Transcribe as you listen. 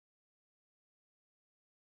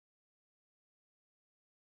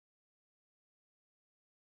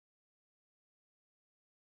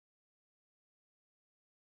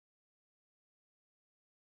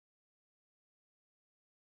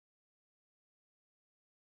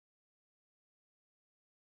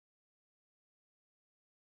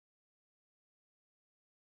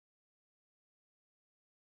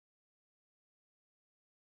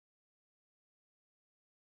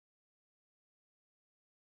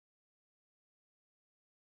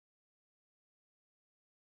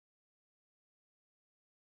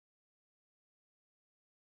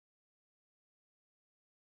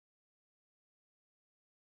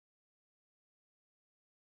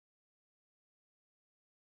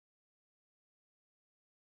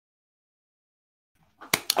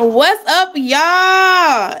What's up,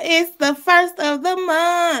 y'all? It's the first of the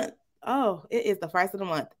month. Oh, it is the first of the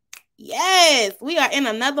month. Yes, we are in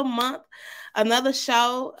another month, another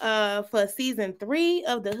show for season 3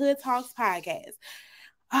 of the Hood Talks podcast.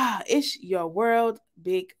 It's your world,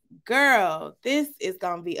 big girl. This is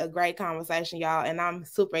gonna be a great conversation, y'all, and I'm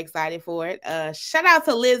super excited for it. Shout out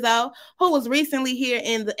to Lizzo, who was recently here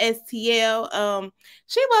in the STL.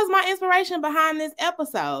 She was my inspiration behind this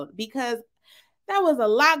episode because there was a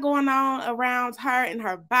lot going on around her and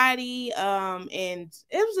her body. And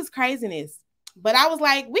it was just craziness. But I was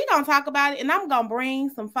like, we gonna talk about it, and I'm gonna bring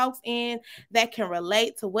some folks in that can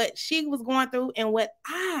relate to what she was going through and what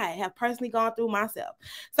I have personally gone through myself.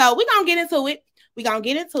 So we gonna get into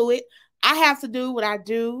it. I have to do what I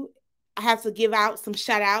do. I have to give out some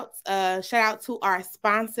shout outs. Shout out to our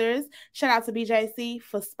sponsors. Shout out to BJC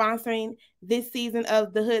for sponsoring this season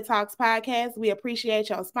of the Hood Talks podcast. We appreciate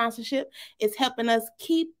your sponsorship. It's helping us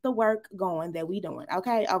keep the work going that we doing.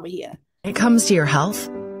 Okay, over here. When it comes to your health,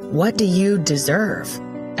 what do you deserve?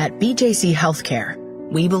 At BJC Healthcare,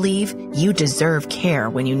 we believe you deserve care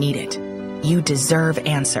when you need it. You deserve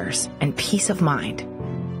answers and peace of mind.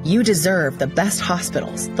 You deserve the best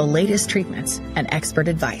hospitals, the latest treatments, and expert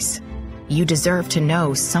advice. You deserve to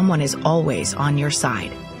know someone is always on your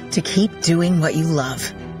side, to keep doing what you love,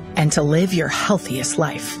 and to live your healthiest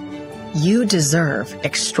life. You deserve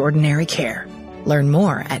extraordinary care. Learn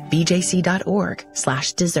more at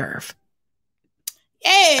bjc.org/deserve.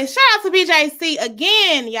 Yeah, shout out to BJC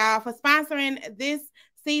again, y'all, for sponsoring this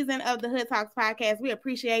season of the Hood Talks podcast. We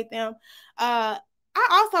appreciate them. I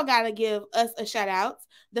also got to give us a shout out,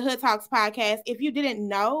 the Hood Talks podcast. If you didn't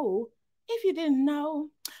know,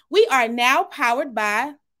 we are now powered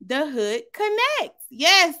by the Hood Connects.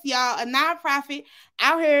 Yes, y'all, a nonprofit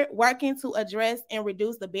out here working to address and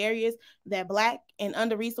reduce the barriers that Black and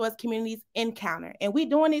under-resourced communities encounter. And we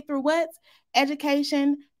doing it through what?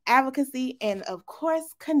 Education, advocacy, and of course,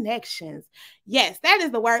 connections. Yes, that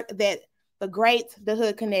is the work that the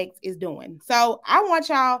Hood Connects is doing. So I want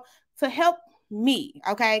y'all to help me,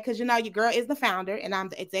 okay? Because you know your girl is the founder and I'm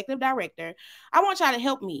the executive director. I want y'all to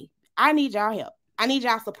help me. I need y'all help. I need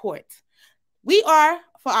y'all support. We are,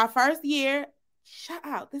 for our first year, shout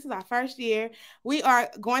out, this is our first year, we are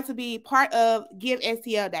going to be part of Give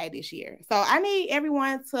STL Day this year. So I need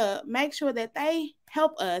everyone to make sure that they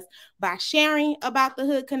help us by sharing about the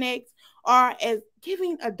Hood Connects or as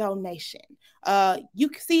giving a donation. You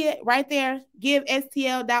can see it right there,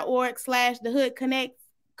 givestl.org/the Hood Connects.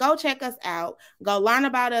 Go check us out. Go learn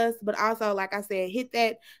about us. But also, like I said, hit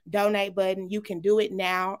that donate button. You can do it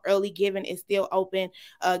now. Early giving is still open.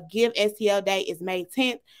 Give STL Day is May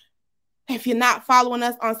 10th. If you're not following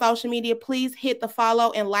us on social media, please hit the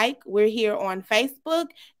follow and like. We're here on Facebook,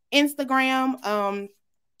 Instagram.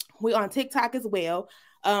 We're on TikTok as well.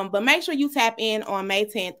 But make sure you tap in on May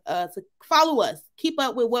 10th to follow us. Keep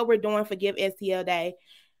up with what we're doing for Give STL Day.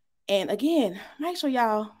 And again, make sure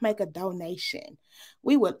y'all make a donation.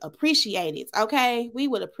 We would appreciate it, okay? We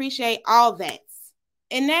would appreciate all that.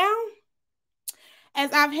 And now,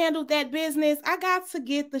 as I've handled that business, I got to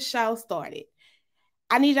get the show started.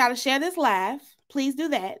 I need y'all to share this live. Please do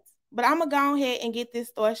that. But I'm going to go ahead and get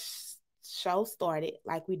this show started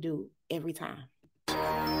like we do every time.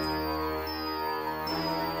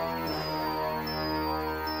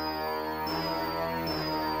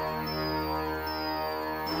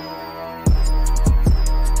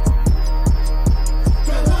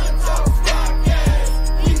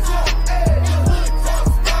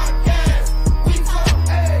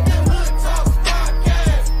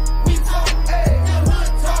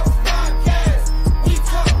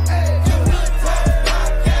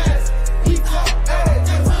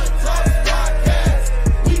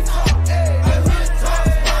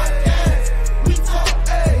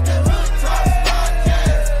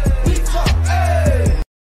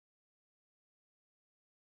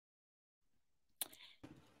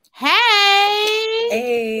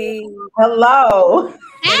 Hey. Hello.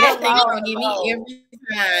 That thing gonna give me every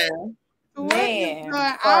time. Man,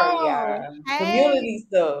 sorry, y'all. Community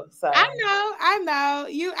stuff. So. I know.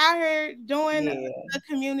 You out here doing the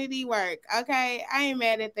community work. Okay, I ain't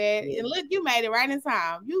mad at that. Yeah. And look, you made it right in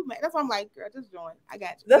time. That's why I'm like, girl, just join. I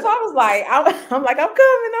got you. That's why I was like, I'm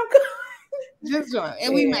coming. Just join,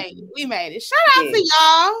 and we made it. Shout out to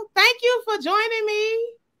y'all. Thank you for joining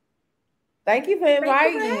me. Thank you for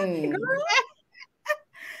inviting.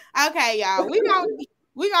 Okay, y'all.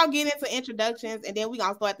 We're gonna get into introductions and then we're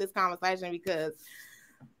gonna start this conversation because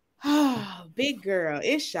big girl,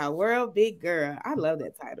 it's your world, big girl. I love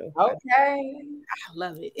that title. Okay. I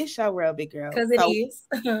love it. It's your world, big girl. Because it is.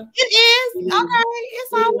 It is. it's okay.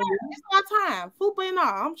 It's all right. It's our time. Fupa and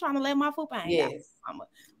all. I'm trying to let my fupa hang out.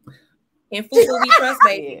 And fupa we trust,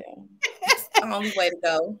 baby. It's the only way to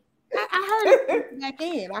go. I heard it back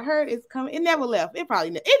in. I heard it's coming. It never left. It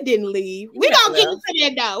didn't leave. We gonna get into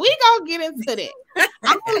that though. We gonna get into that.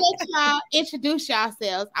 I'm gonna let y'all introduce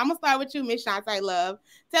yourselves. I'm gonna start with you, Miss Shantae Love.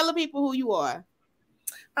 Tell the people who you are.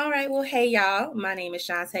 All right. Well, hey y'all. My name is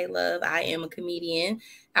Shantae Love. I am a comedian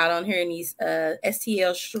out on here in these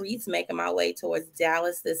STL streets, making my way towards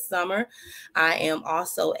Dallas this summer. I am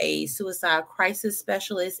also a suicide crisis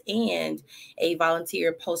specialist and a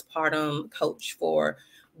volunteer postpartum coach for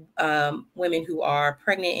women who are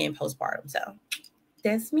pregnant and postpartum. So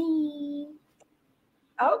that's me.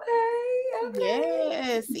 Okay.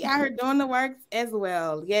 Yes. See, I heard doing the work as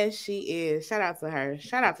well. Yes, she is. Shout out to her.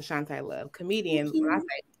 Shout out to Shantae Love, comedian. When I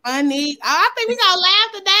say funny, I think we gonna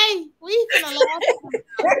laugh today. We gonna laugh.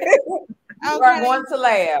 Okay. We're going to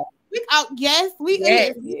laugh. Yes. We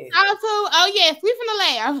finna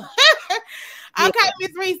laugh. Okay,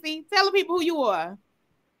 Miss Reese, tell the people who you are.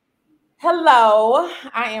 Hello,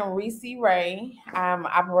 I am Reese Ray. I'm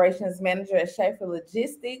operations manager at Schaefer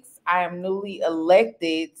Logistics. I am newly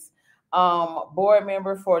elected board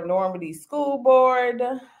member for Normandy School Board.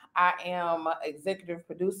 I am executive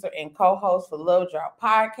producer and co-host for Love Drop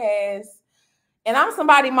Podcast. And I'm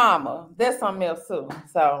somebody mama. That's something else too.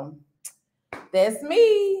 So that's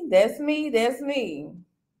me.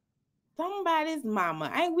 Somebody's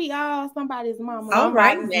mama. Ain't we all somebody's mama? All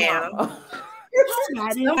right now.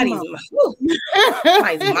 Somebody's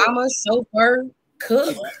mama, chauffeur,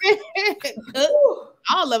 cook.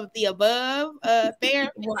 All of the above.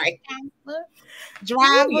 Therapist, right.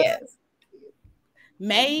 Driver, yes.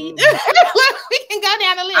 Maid. We can go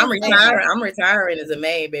down the list. I'm retiring as a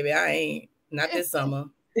maid, baby. I ain't. Not this summer.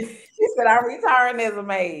 She said I'm retiring as a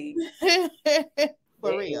maid.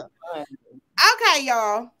 For real. Okay,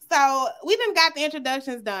 y'all. So we done got the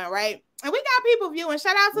introductions done, right? And we got people viewing.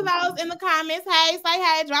 Shout out to those in the comments. Hey, say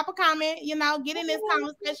hey, drop a comment, get in this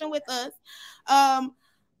conversation with us.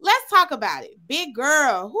 Let's talk about it. Big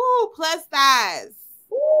girl, plus size.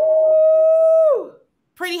 Woo.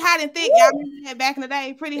 Pretty hot and thick. Y'all remember that back in the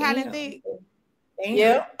day? Pretty hot and thick.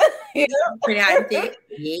 Yeah. Pretty hot and thick.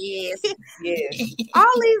 Yes.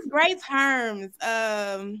 All these great terms.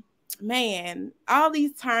 Man, all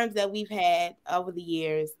these terms that we've had over the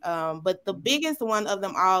years, but the biggest one of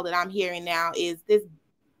them all that I'm hearing now is this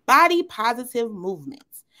body positive movement.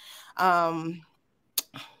 I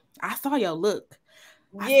saw your look.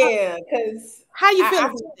 Yeah, because how you feel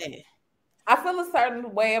about that? I feel a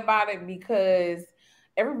certain way about it because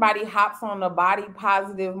everybody hops on the body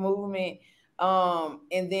positive movement,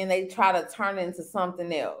 and then they try to turn it into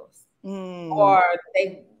something else, or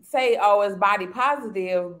they say, oh, it's body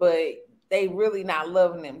positive, but they really not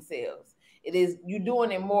loving themselves. It is you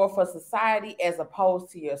doing it more for society as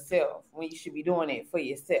opposed to yourself when you should be doing it for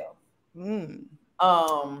yourself. Or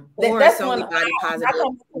that's only body positive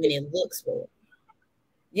when it looks good.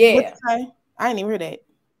 Yeah. I didn't even hear that.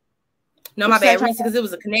 No, my bad, Reese, because it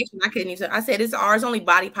was a connection. I couldn't even. I said it's ours only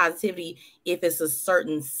body positivity if it's a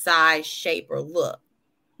certain size, shape, or look.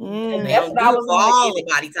 And they don't do it for all the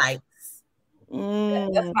body types.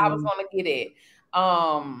 That's what I was going to get at.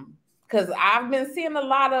 Because I've been seeing a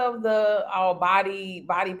lot of the body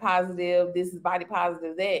positive, this is body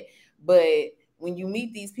positive, that. But when you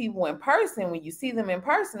meet these people in person, when you see them in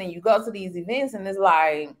person and you go to these events and it's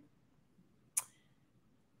like,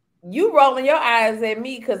 you rolling your eyes at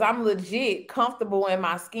me because I'm legit comfortable in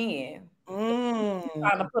my skin. Trying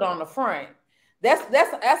to put on the front. That's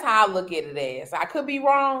how I look at it as. I could be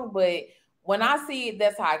wrong, but when I see it,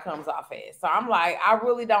 that's how it comes off as. So I'm like, I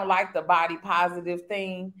really don't like the body positive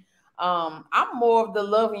thing. I'm more of the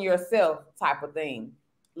loving yourself type of thing.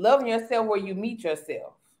 Loving yourself where you meet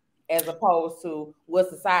yourself, as opposed to what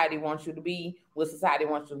society wants you to be, what society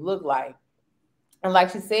wants you to look like. And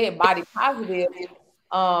like she said, body positive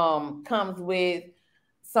comes with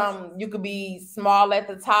you could be small at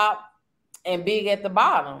the top and big at the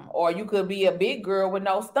bottom, or you could be a big girl with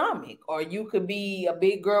no stomach, or you could be a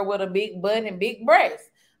big girl with a big butt and big breasts.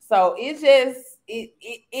 So it's just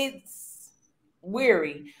it's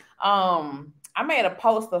weary. I made a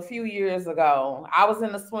post a few years ago. I was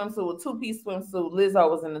in a swimsuit, a two-piece swimsuit. Lizzo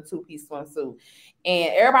was in a two-piece swimsuit,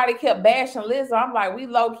 and everybody kept bashing Lizzo. I'm like, we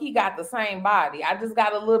low-key got the same body. I just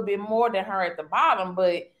got a little bit more than her at the bottom,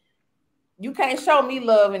 but you can't show me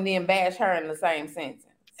love and then bash her in the same sentence.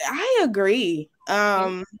 I agree.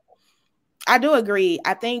 I do agree.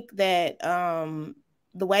 I think that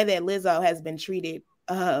the way that Lizzo has been treated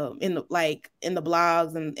in the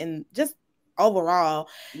blogs and just overall.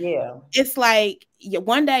 Yeah. It's like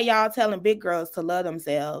one day y'all telling big girls to love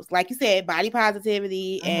themselves. Like you said, body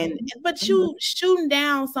positivity, but you shooting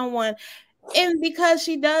down someone. And because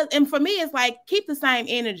she does, and for me, it's like keep the same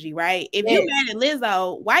energy, right? If you mad at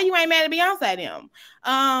Lizzo, why you ain't mad at Beyonce them?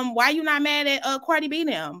 Why you not mad at Cardi B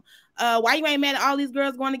them? Why you ain't mad at all these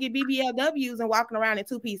girls going to get BBLWs and walking around in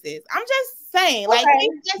 2 pieces? I'm just saying, like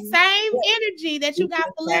keep the same energy that you got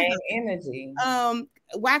for Lizzo. Energy.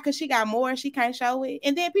 Why? Because she got more, she can't show it.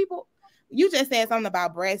 And then people, you just said something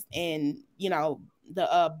about breast and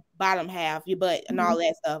the bottom half, your butt, and all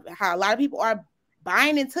that stuff. How a lot of people are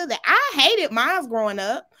buying into that. I hated mine growing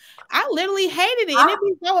up. I literally hated it. And it'd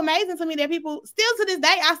be so amazing to me that people still to this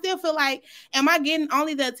day, I still feel like, am I getting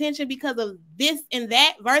only the attention because of this and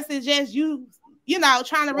that versus just you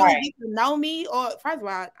trying to really get to know me? Or first of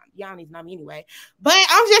all, y'all need to know me anyway. But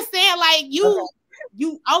I'm just saying, like, you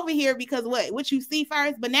over here because what you see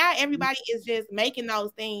first. But now everybody is just making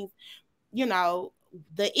those things, the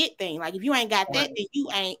it thing. Like if you ain't got that, then you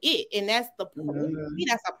ain't it. And that's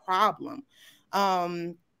that's a problem.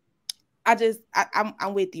 I'm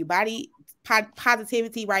with you. Body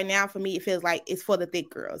positivity right now for me, it feels like it's for the thick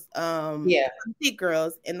girls. Thick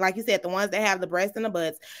girls, and like you said, the ones that have the breasts and the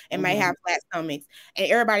butts and may have flat stomachs. And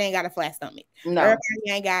everybody ain't got a flat stomach. No, everybody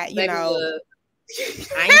ain't got.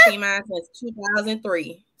 I ain't seen mine since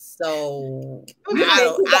 2003, so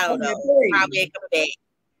I don't know. Probably ain't coming back.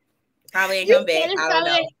 Probably ain't come back. I don't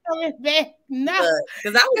know. No,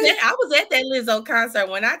 because I was at that Lizzo concert.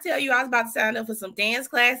 When I tell you I was about to sign up for some dance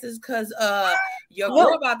classes, because your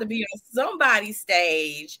girl about to be on somebody's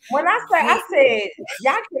stage. When I said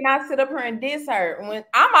y'all cannot sit up here and diss her. When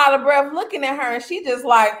I'm out of breath looking at her, and she just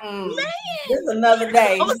like, this is another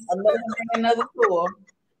day, another tour.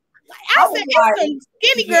 I said it's some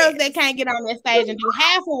skinny girls that can't get on that stage and do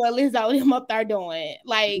half of what Lizzo him up there doing.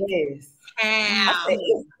 Like,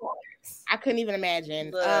 I couldn't even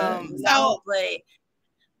imagine. But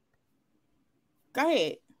go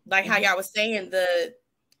ahead. Like how y'all was saying,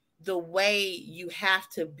 the way you have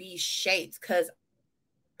to be shaped, because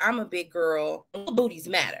I'm a big girl. Booties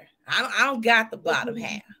matter. I don't got the bottom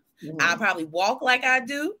half. I probably walk like I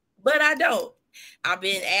do, but I don't. I've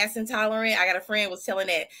been ass intolerant. I got a friend was telling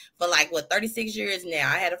that for 36 years now.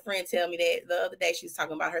 I had a friend tell me that the other day. She was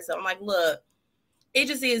talking about herself. I'm like, look, it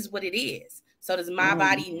just is what it is. So does my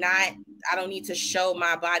body not, I don't need to show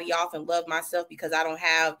my body off and love myself because I don't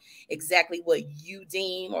have exactly what you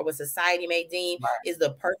deem or what society may deem is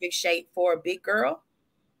the perfect shape for a big girl.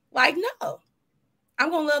 Like, no, I'm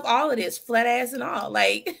going to love all of this, flat ass and all.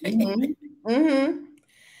 Like,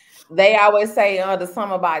 They always say the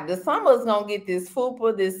summer's going to get this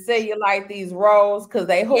fupa, this cellulite, these rolls because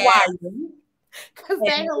they Hawaiian. Because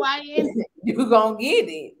they Hawaiian. You're going to get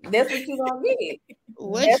it. That's what you're going to get.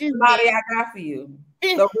 That's the body I got for you.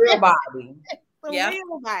 The real body. The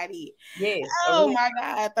real body. Yes. Oh my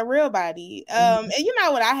God, the real body. And you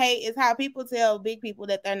know what I hate is how people tell big people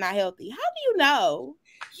that they're not healthy. How do you know?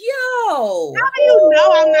 Yo. How do you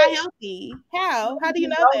know I'm not healthy? How? How do you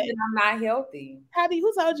know that I'm not healthy?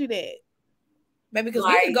 Who told you that? Maybe because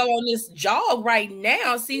we can go on this jog right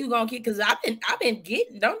now, see who's gonna get. Because I've been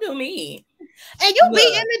getting. Don't do me. And you be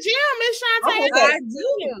in the gym, Miss Shantae. I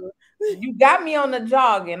do. You got me on the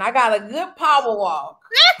jogging. I got a good power walk.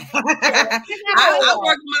 I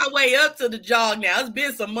worked my way up to the jog now. It's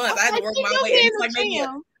been some months. I had to work my way. It's like maybe a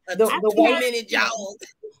 2-minute jog.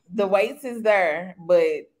 The weights is there,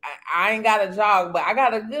 but I ain't got a jog, but I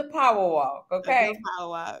got a good power walk. Okay. Power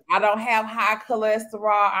walk. I don't have high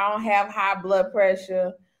cholesterol. I don't have high blood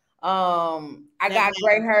pressure. I got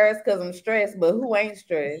gray hairs because I'm stressed, but who ain't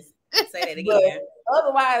stressed? Say that again. But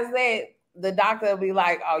otherwise, the doctor will be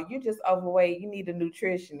like, "Oh, you're just overweight. You need a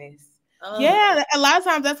nutritionist." Yeah, a lot of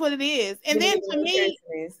times that's what it is. And then to me,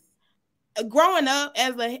 growing up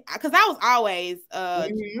because I was always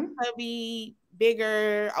chubby,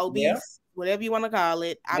 bigger, obese, whatever you want to call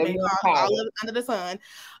it. I've been called all of it under the sun.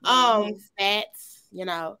 Fats,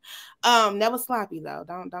 never sloppy though.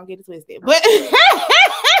 Don't get it twisted. But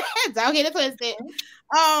don't get it twisted.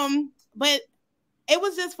 But it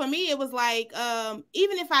was just, for me, it was like,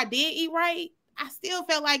 even if I did eat right, I still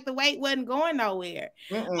felt like the weight wasn't going nowhere.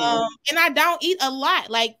 And I don't eat a lot.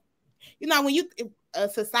 Like, when a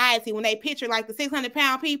society, when they picture like the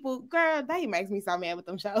 600-pound people, girl, that makes me so mad with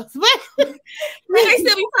them shows. But they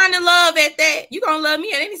still be finding love at that. You gonna love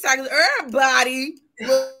me at any size. Everybody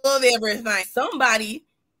love everything. Somebody,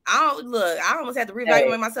 I almost had to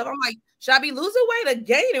reevaluate myself. I'm like, should I be losing weight or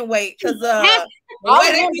gaining weight? Because all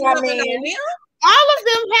of them have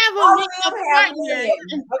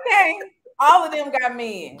okay. All of them got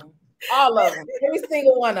men. All of them. Every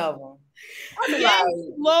single one of them. Yes,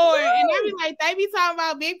 Lord. And I be like, they be talking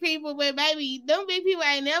about big people, but baby, them big people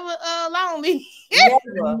ain't never lonely.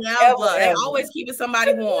 Never. They always keeping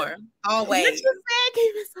somebody warm. Always. What you said,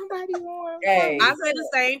 keeping somebody warm. Hey. I say the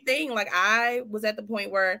same thing. Like, I was at the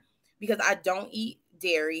point where, because I don't eat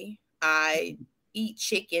dairy, I eat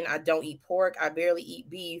chicken, I don't eat pork, I barely eat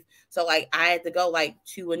beef. So like, I had to go like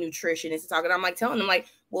to a nutritionist to talk, and I'm like telling them like,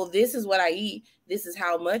 well, this is what I eat, this is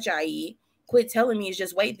how much I eat. Quit telling me it's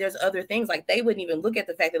just weight. There's other things. Like, they wouldn't even look at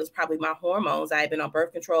the fact that it was probably my hormones. I had been on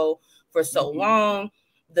birth control for so long.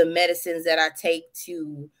 The medicines that I take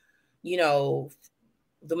to, you know,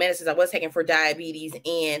 the medicines I was taking for diabetes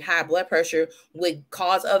and high blood pressure would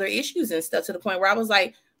cause other issues and stuff, to the point where I was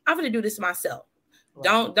like, I'm going to do this myself.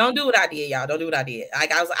 Right. Don't do what I did, y'all. Don't do what I did.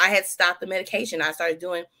 Like, I had stopped the medication. I started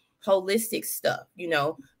doing holistic stuff. You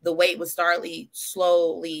know, the weight would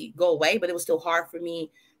slowly go away, but it was still hard for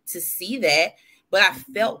me to see that. But I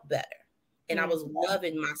felt better, and I was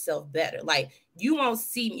loving myself better. Like, you won't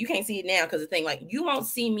see me. You can't see it now because the thing, like, you won't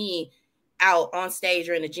see me out on stage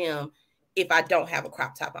or in the gym if I don't have a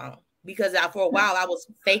crop top on. Because for a while I was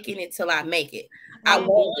faking it till I make it. I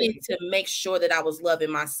wanted to make sure that I was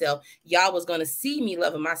loving myself. Y'all was going to see me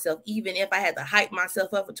loving myself, even if I had to hype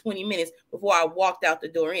myself up for 20 minutes before I walked out the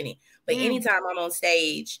door in it. But anytime I'm on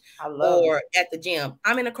stage or at the gym,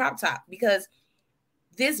 I'm in a crop top, because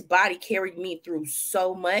this body carried me through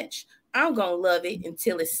so much. I'm going to love it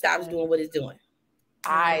until it stops doing what it's doing.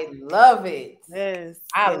 I love it. Yes.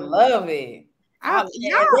 I love it.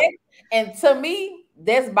 And to me,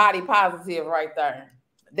 that's body positive right there.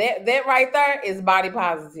 That right there is body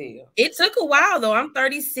positive. It took a while though. I'm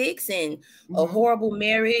 36 and a horrible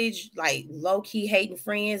marriage, like low-key hating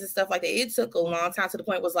friends and stuff like that. It took a long time, to the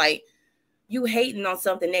point it was like, you hating on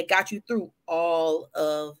something that got you through all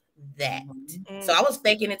of that. So I was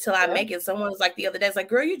faking it till I make it. Someone was like the other day, it's like,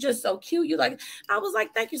 girl, you're just so cute. You like, I was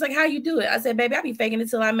like, thank you. It's like, how you do it? I said, baby, I be faking it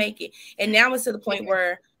till I make it. And now it's to the point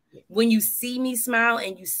where when you see me smile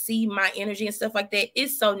and you see my energy and stuff like that,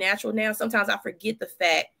 it's so natural now. Sometimes I forget the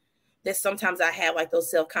fact that sometimes I have like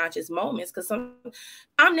those self-conscious moments, because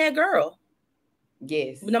I'm that girl.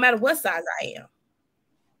 Yes. But no matter what size I am.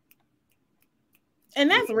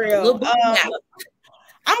 And that's real.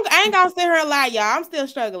 I ain't gonna sit here and lie, y'all. I'm still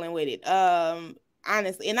struggling with it.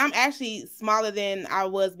 Honestly, and I'm actually smaller than I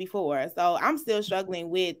was before, so I'm still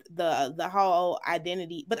struggling with the whole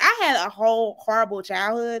identity. But I had a whole horrible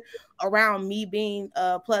childhood around me being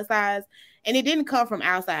plus size, and it didn't come from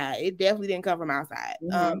outside. It definitely didn't come from outside.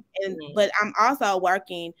 But I'm also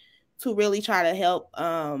working to really try to help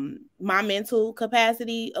my mental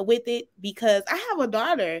capacity with it, because I have a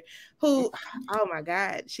daughter who, oh my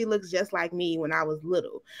God, she looks just like me when I was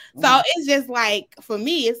little. So it's just like, for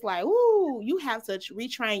me, it's like, ooh, you have to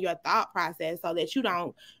retrain your thought process so that you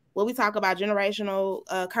don't, when we talk about generational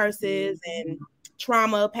curses and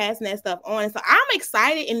trauma, passing that stuff on. So I'm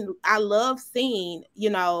excited, and I love seeing, you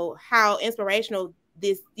know, how inspirational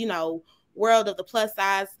this, you know, world of the plus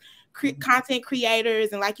size content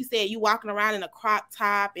creators, and like you said, you walking around in a crop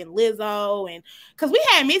top, and Lizzo, and because we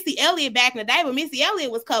had Missy Elliott back in the day, but Missy Elliott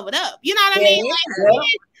was covered up. You know what I mean? Like,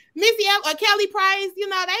 Missy or Kelly Price, you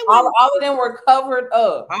know, they all of them were covered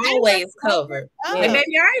up, always covered. And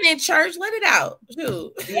baby, I ain't in church. Let it out.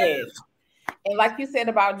 Shoot. Yes. And like you said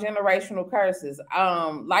about generational curses,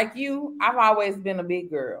 like you, I've always been a big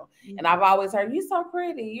girl, and I've always heard, "You're so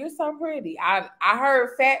pretty. You're so pretty." I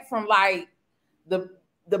heard fat from like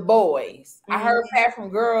the boys. I heard fat from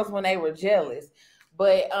girls when they were jealous.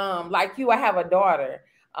 But like you, I have a daughter,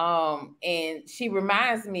 and she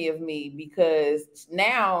reminds me of me, because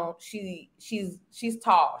now she's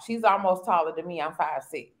tall. She's almost taller than me. I'm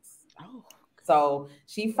 5'6". Oh. So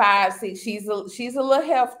she's 5'6". She's a little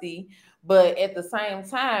hefty, but at the same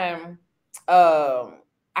time, I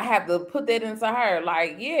have to put that into her.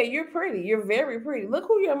 Like, yeah, you're pretty. You're very pretty. Look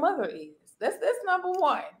who your mother is. That's number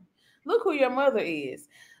one. Look who your mother is.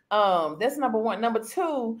 That's number one. Number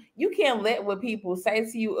two, you can't let what people say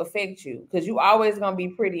to you affect you, because you always gonna be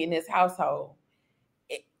pretty in this household.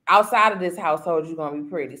 Outside of this household, you're gonna be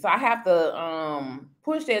pretty. So I have to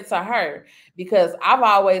push that to her, because I've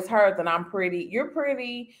always heard that I'm pretty. You're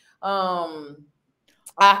pretty. I've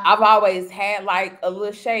always had like a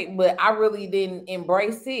little shape, but I really didn't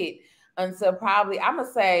embrace it until probably, I'm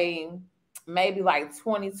gonna say, maybe like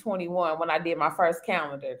 2021, when I did my first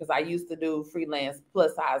calendar, because I used to do freelance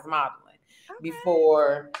plus size modeling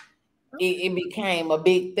before it became a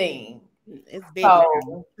big thing. It's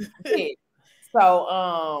big. So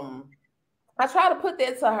I try to put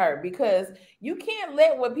that to her, because you can't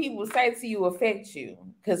let what people say to you affect you.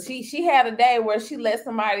 Because she had a day where she let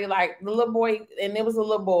somebody, like the little boy, and it was a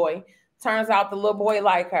little boy, turns out the little boy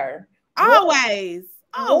like her. Always.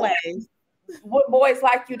 What boys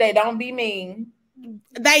like you, they don't be mean.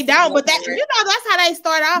 They don't, but that, you know, that's how they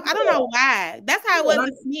start off. I don't know why. That's how it was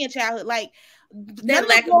with me in childhood. Like that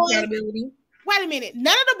lack of accountability. Wait a minute.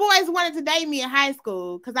 None of the boys wanted to date me in high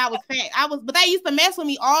school because I was fat. But they used to mess with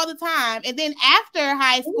me all the time. And then after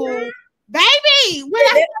high school, baby, when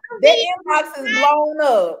the inbox is blown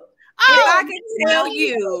up. If I can tell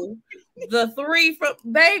you, the three from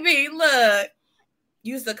baby, look,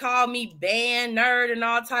 used to call me band nerd and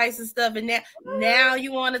all types of stuff, and now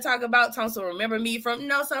you want to talk about Thompson? Remember me from?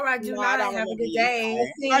 No, so I do not. Have a good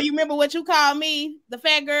day. Oh, you remember what you called me, the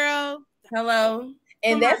fat girl? Hello.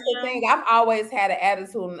 And that's the thing. I've always had an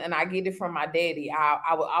attitude, and I get it from my daddy.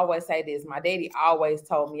 I would always say this. My daddy always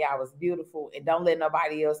told me I was beautiful, and don't let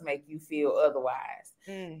nobody else make you feel otherwise.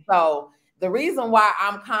 So the reason why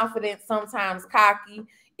I'm confident, sometimes cocky,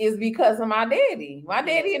 is because of my daddy. My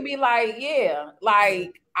daddy would be like, yeah,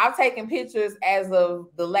 like I've taken pictures as of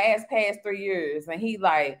the past 3 years. And he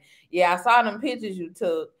like, yeah, I saw them pictures you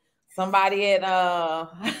took. Somebody at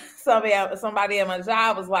somebody at my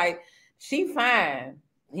job was like, she fine.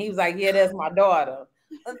 He was like, yeah, that's my daughter.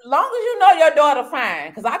 As long as you know your daughter fine,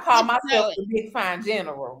 because I call myself the big fine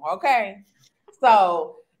general. Okay.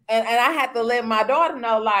 So, and I had to let my daughter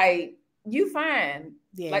know, like, you fine.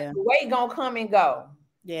 Yeah. Like the weight gonna come and go.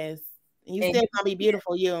 Yes. And you still gonna be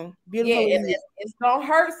beautiful, you. Beautiful. Yeah, it's gonna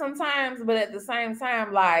hurt sometimes, but at the same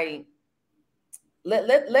time, like let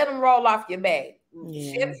them roll off your back.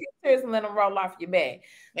 Yeah. Shed a few tears and let them roll off your back.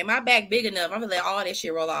 And my back big enough. I'm gonna let all that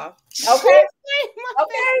shit roll off. Okay.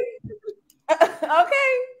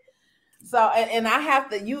 Okay. So and I have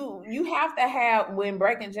to you have to have, when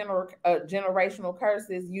breaking generational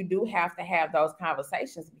curses, you do have to have those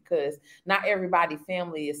conversations, because not everybody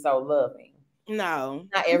family is so loving. No,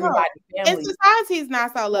 not everybody family. And society is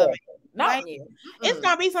not so loving. No, like, it's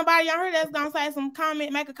gonna be somebody on here that's gonna say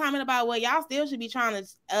make a comment about, well, y'all still should be trying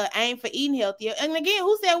to aim for eating healthier. And again,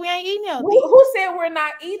 who said we ain't eating healthy? Who said we're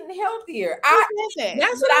not eating healthier?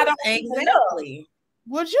 That's what I don't exactly.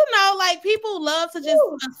 Would you know, like, people love to just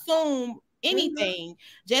assume anything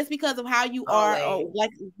just because of how you are or like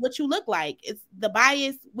what you look like. It's the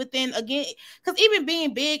bias within, again, because even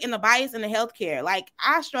being big in the bias in the healthcare, like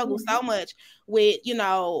I struggle so much with, you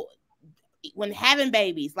know, when having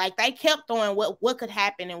babies, like they kept throwing what could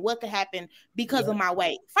happen and what could happen because of my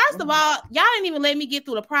weight. First of all, y'all didn't even let me get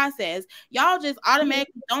through the process. Y'all just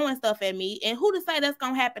automatically throwing stuff at me, and who to say that's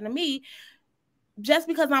gonna happen to me just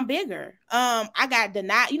because I'm bigger? I got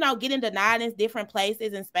denied, you know, getting denied in different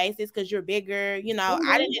places and spaces because you're bigger. You know,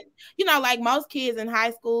 I didn't, you know, like most kids in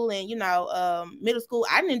high school and, you know, middle school,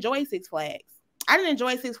 I didn't enjoy Six Flags. So I was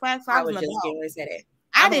just going to say that.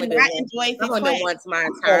 I did not enjoy Six Flags once my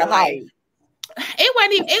entire life. It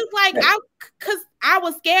wasn't even, it was like because I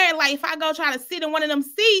was scared, like if I go try to sit in one of them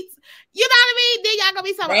seats, you know what I mean? Then y'all gonna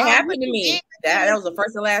be something. That happened to me. That was the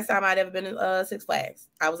first and last time I'd ever been in Six Flags.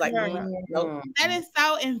 I was like, nope. That is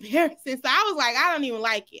so embarrassing. So I was like, I don't even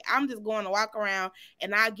like it. I'm just going to walk around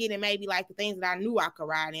and I get in maybe like the things that I knew I could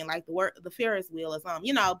ride in, like the Ferris wheel or something,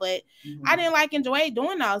 you know. But I didn't like enjoy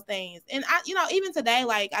doing those things. And I, you know, even today,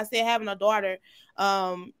 like I said, having a daughter,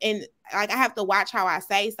 and like I have to watch how I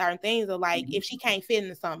say certain things, or like if she can't fit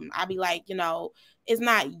into something, I'll be like, you know, it's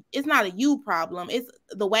not a you problem. It's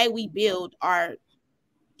the way we build our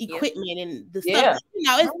equipment and the stuff. You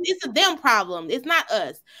know, it's a them problem. It's not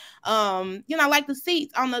us. You know, like the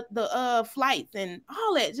seats on the flights and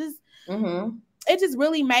all that. Just it just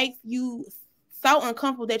really makes you so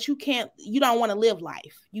uncomfortable that you don't want to live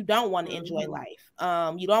life. You don't want to enjoy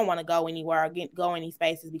life. You don't want to go anywhere or go any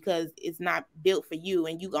spaces because it's not built for you,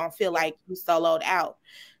 and you gonna feel like you soloed out.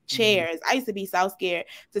 Chairs. I used to be so scared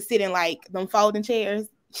to sit in like them folding chairs.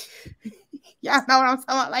 Y'all know what I'm talking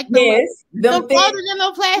about? Like them folding in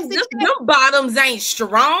the plastic. Them bottoms ain't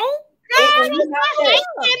strong. I seen them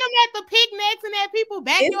at the picnics and at people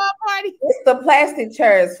backyard parties. It's the plastic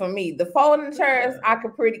chairs for me. The folding chairs, I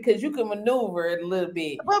could because you can maneuver it a little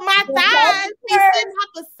bit. But my thighs be sitting off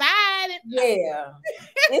the side.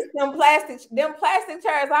 It's them plastic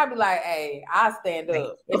chairs. I'll be like, hey, I'll stand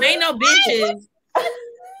up. If ain't no benches.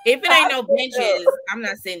 If it ain't no benches, I'm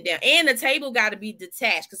not sitting down. And the table got to be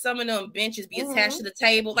detached, because some of them benches be attached to the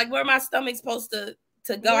table. Like, where my stomach's supposed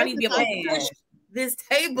to go, I need to be able to push this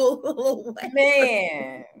table.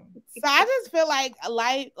 Man. So I just feel like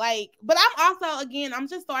but I'm also, again, I'm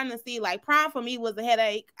just starting to see, like, prom for me was a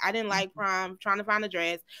headache. I didn't like prom, trying to find a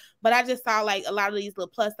dress, but I just saw like a lot of these little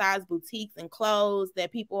plus size boutiques and clothes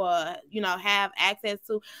that people you know, have access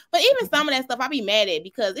to. But even some of that stuff I be mad at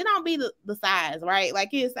because it don't be the size, right?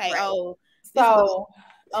 Like you say, So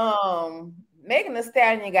Megan Thee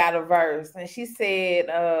Stallion got a verse, and she said,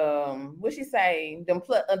 what she say?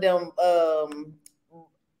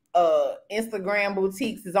 Instagram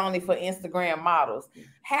boutiques is only for Instagram models.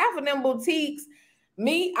 Half of them boutiques,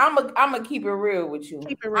 I'm gonna keep it real with you.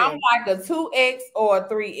 Keep it real. I'm like a 2X or a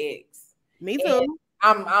 3X. Me too.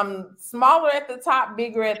 And I'm smaller at the top,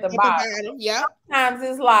 bigger at the bottom. Yep. Sometimes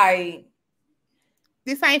it's like,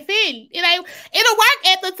 this ain't fitting. It'll work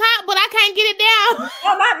at the top, but I can't get it down.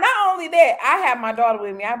 No, not only that. I have my daughter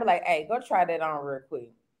with me. I'd be like, "Hey, go try that on real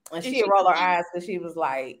quick." And she'd roll her eyes because she was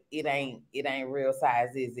like, "It ain't real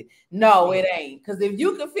size, is it?" No, it ain't. Because if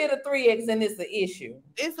you can fit a 3X, then it's an issue.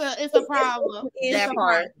 It's a problem. That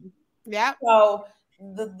part. Yeah. So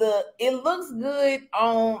it looks good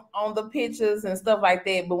on the pictures and stuff like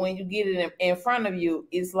that, but when you get it in front of you,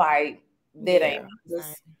 it's like that ain't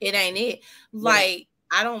it. Ain't it? Like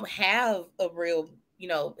I don't have a real,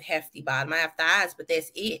 hefty bottom. I have thighs, but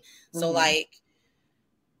that's it. So like,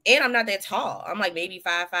 and I'm not that tall. I'm like maybe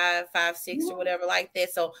 5'5", 5'6", or whatever like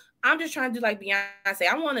that. So I'm just trying to do like Beyonce.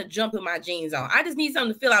 I want to jump with my jeans on. I just need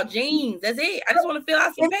something to fill out jeans. That's it. I just want to fill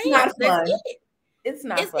out some pants. That's it. It's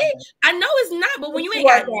not. It's it. I know it's not, but when you ain't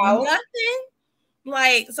got nothing,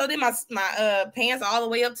 like, so then my pants all the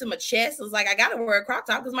way up to my chest. It was like I gotta wear a crop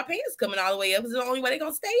top because my pants coming all the way up. It's the only way they're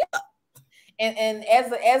gonna stay up. And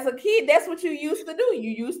as a kid, that's what you used to do.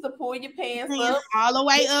 You used to pull your pants up all the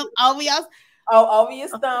way up over your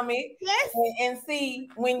stomach. Yes. And see,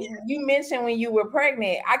 when you mentioned when you were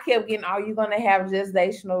pregnant, I kept getting, you're gonna have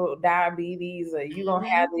gestational diabetes, or you're gonna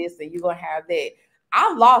have this, or you're gonna have that.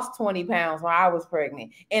 I lost 20 pounds when I was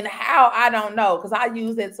pregnant. And how, I don't know, because I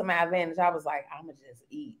used it to my advantage. I was like, I'm going to just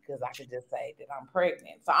eat because I could just say that I'm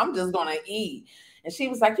pregnant. So I'm just going to eat. And she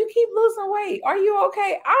was like, you keep losing weight. Are you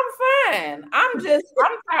okay? I'm fine. I'm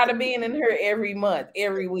tired of being in here every month,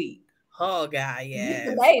 every week. Oh, God,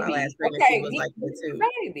 yeah. Baby. My last pregnancy was like that too.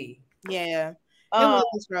 Baby. Yeah. It was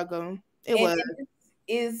a struggle.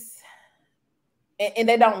 And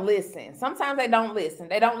they don't listen. Sometimes they don't listen.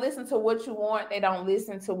 They don't listen to what you want. They don't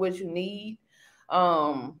listen to what you need.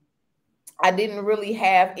 I didn't really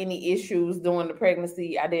have any issues during the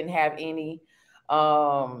pregnancy. I didn't have any.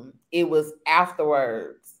 It was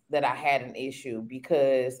afterwards that I had an issue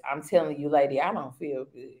because I'm telling you, lady, I don't feel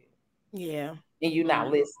good. Yeah. And you're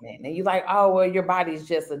not listening. And you're like, oh, well, your body's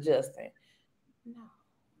just adjusting.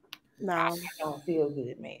 No. I don't feel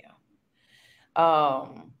good, ma'am.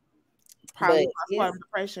 Probably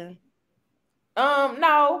depression.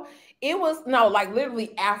 No, it was like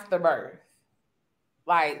literally after birth.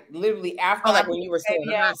 Like literally after. Oh, like when you were still in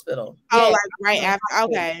the hospital. Oh, like right after.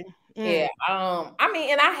 Okay. Yeah. I mean,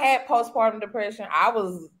 and I had postpartum depression. I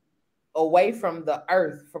was away from the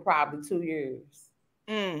earth for probably 2 years.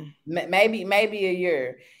 Maybe a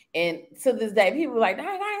year. And to this day, people were like, dang,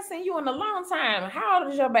 I ain't seen you in a long time. How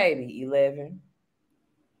old is your baby? 11.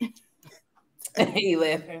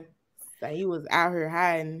 11. So he was out here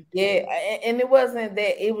hiding. Yeah, and it wasn't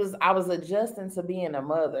that. I was adjusting to being a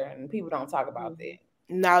mother, and people don't talk about that.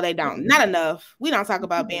 No, they don't. Not enough. We don't talk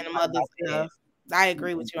about being a mother enough. I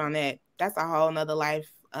agree with you on that. That's a whole nother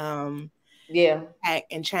life. Hack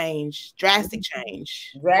and change, drastic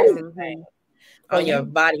change. On your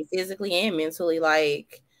body, physically and mentally.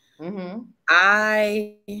 Like,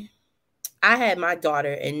 I had my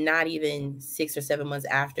daughter, and not even 6 or 7 months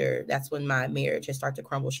after, that's when my marriage has started to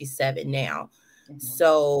crumble. She's 7 now.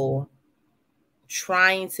 So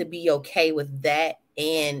trying to be okay with that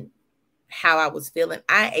and how I was feeling,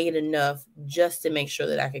 I ate enough just to make sure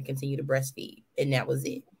that I could continue to breastfeed. And that was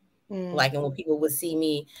it. Like, and when people would see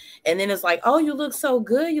me, and then it's like, oh, you look so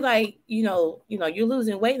good. You like, you're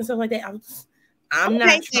losing weight and stuff like that. I'm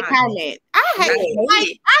not trying. Comment. I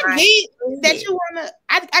get that you wanna.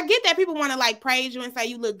 I get that people want to like praise you and say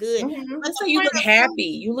you look good. But so you look happy.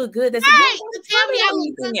 You look good. That's right. To tell me I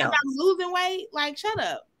look good because I'm losing weight. Like, shut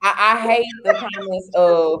up. I hate the comments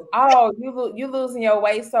of, oh, you losing your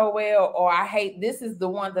weight so well, or I hate. This is the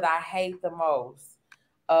one that I hate the most.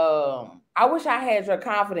 I wish I had your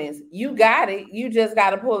confidence. You got it. You just got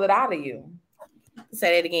to pull it out of you.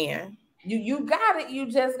 Say that again. You got it.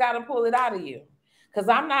 You just got to pull it out of you. Because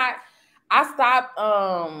I stopped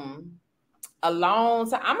a long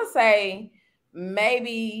time. I'm going to say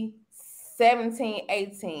maybe 17,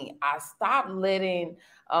 18. I stopped letting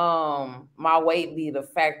my weight be the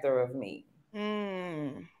factor of me.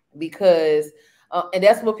 Because, and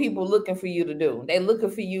that's what people looking for you to do. They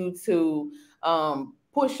looking for you to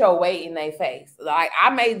push your weight in their face. Like, I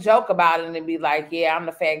may joke about it and be like, yeah, I'm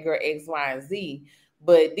the fat girl X, Y, and Z.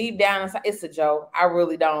 But deep down inside, it's a joke. I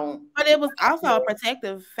really don't. But it was also a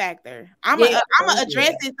protective factor. I'm gonna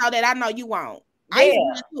address it so that I know you won't. I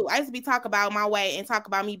used to be talk about my weight and talk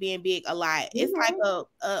about me being big a lot. It's like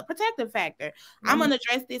a protective factor. I'm gonna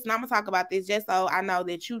address this and I'm gonna talk about this just so I know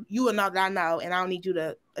that you will know that I know, and I don't need you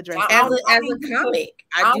to address it. As a comic.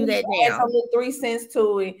 I do that now. Add a little 3 cents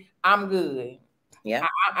to it. I'm good. Yeah,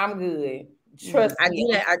 I'm good. Trust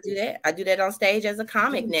me. I do that on stage as a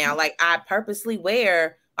comic now. Like I purposely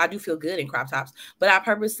wear. I do feel good in crop tops, but I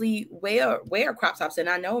purposely wear crop tops, and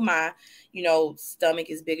I know my, stomach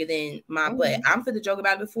is bigger than my butt. I'm for the joke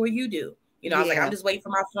about it before you do. I was like, I'm just waiting for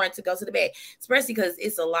my front to go to the back, especially because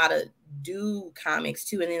it's a lot of dude comics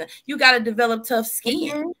too, and then you got to develop tough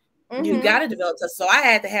skin. You got to develop tough. So I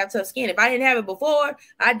had to have tough skin. If I didn't have it before,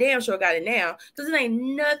 I damn sure got it now. Because it ain't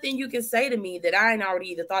nothing you can say to me that I ain't already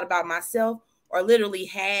either thought about myself or literally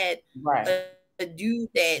had a dude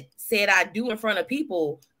that said I do in front of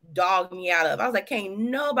people dog me out of. I was like, can't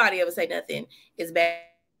nobody ever say nothing as bad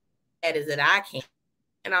as that I can.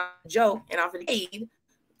 And I'll joke and I'll paid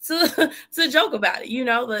to joke about it,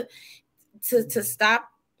 but to stop,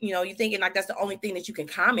 you thinking like that's the only thing that you can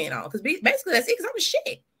comment on. Because basically that's it, because I'm a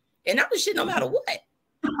shit. And I'm a shit no matter what.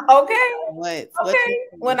 Okay. Okay.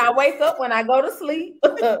 When I wake up, when I go to sleep,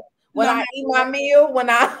 when I eat my meal, when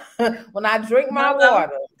I drink my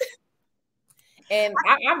water. And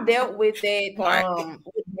I've dealt with that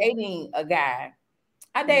with dating a guy.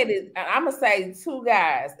 I dated, I'm gonna say 2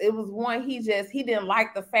 guys. It was one, he didn't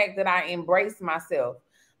like the fact that I embraced myself.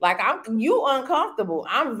 Like you uncomfortable.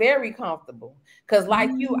 I'm very comfortable. Cause like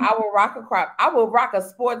you, I will rock a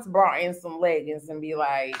sports bra and some leggings and be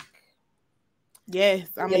like, yes,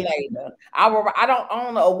 I mean later. I don't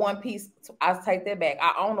own a one-piece. I take that back.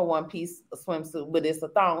 I own a one-piece swimsuit, but it's a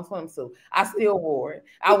thong swimsuit. I still wore it.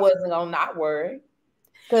 I wasn't gonna not wear it.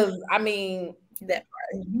 Cause I mean that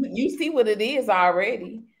you see what it is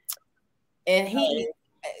already. And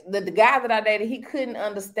the guy that I dated, he couldn't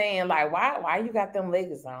understand like why you got them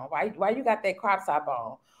leggings on, why you got that crop top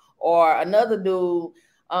on. Or another dude,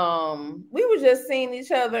 we were just seeing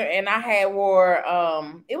each other and I had wore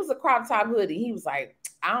it was a crop top hoodie. He was like,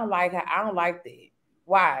 I don't like that.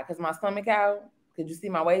 Why? Because my stomach out? Could you see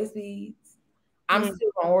my waist beads? I'm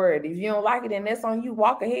still gonna wear it. If you don't like it, then that's on you.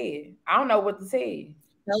 Walk ahead. I don't know what to say.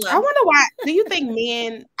 Hello. I wonder why. Do you think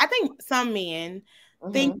men? I think some men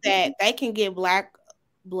think that they can get black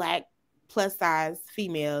plus size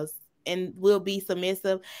females and will be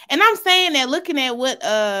submissive. And I'm saying that looking at what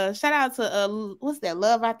shout out to what's that,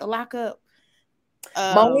 Love After Lockup?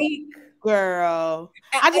 Monique. Girl.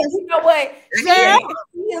 You know what? Girl,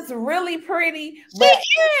 she is really pretty. She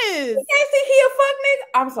is. You can't see he a fuck nigga.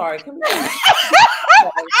 I'm sorry. Come on.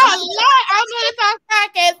 Oh Lord, I'm gonna talk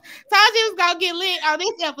podcast. Told you was gonna get lit on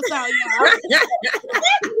this episode, y'all.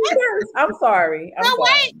 I'm sorry. I'm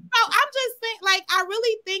just saying, like, I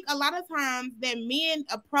really think a lot of times that men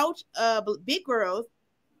approach big girls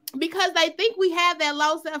because they think we have that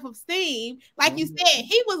low self-esteem. Like you said,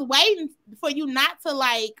 he was waiting for you not to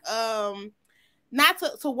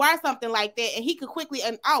wear something like that, and he could quickly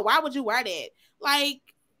why would you wear that? Like,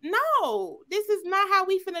 no, this is not how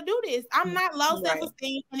we finna do this. I'm not low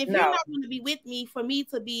self-esteem, and if you're not going to be with me for you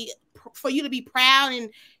to be proud and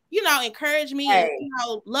encourage me and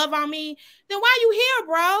love on me, then why you here,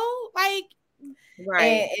 bro? Like,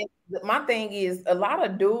 right. And my thing is, a lot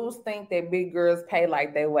of dudes think that big girls pay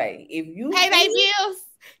like they weigh. If you pay their bills,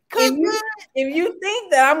 cook good. If you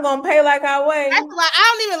think that I'm gonna pay like I weigh, that's why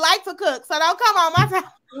I don't even like to cook, so don't come on my time.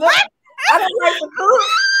 Look, I don't like to cook.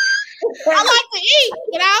 I like to eat,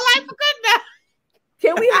 but I don't like to cook now.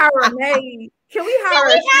 Can we hire a maid? Can we hire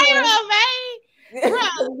a maid?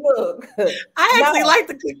 Look, I actually like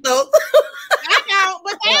to cook those. I know,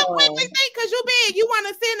 but they quickly think because you big, you want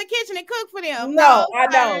to sit in the kitchen and cook for them. No, I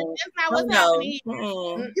don't. That's not what's happening.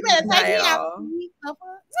 You better take me out.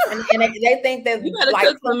 And they think that you better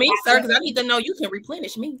cook for me, sir, because I need to know you can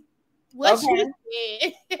replenish me.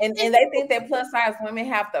 Okay. And they think that plus size women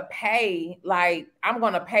have to pay. Like, I'm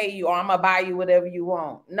gonna pay you, or I'm gonna buy you whatever you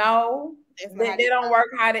want. No. They don't work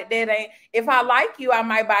how that ain't. If I like you, I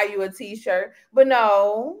might buy you a t-shirt, but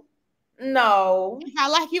no. If I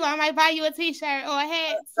like you, I might buy you a t-shirt or a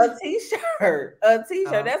hat. A t-shirt.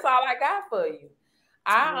 That's all I got for you.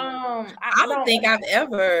 I don't think I've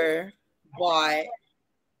ever bought.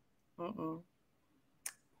 And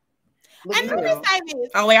let me say this.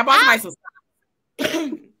 Oh wait, I bought some.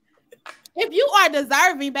 If you are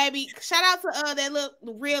deserving, baby, shout out to that little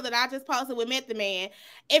reel that I just posted with Method Man.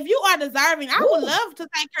 If you are deserving, I would love to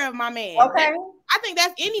take care of my man. Okay. I think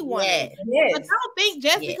that's anyone. Yes. But don't think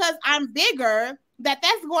just because I'm bigger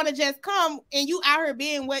that's going to just come and you out here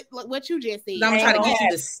being what you just said. I'm trying to get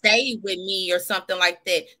you to stay with me or something like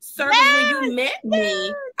that. Sir, when you met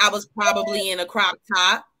me, I was probably in a crop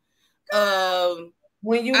top.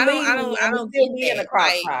 When you I leave, don't still be in a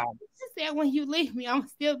crop top. She said, "When you leave me, I'm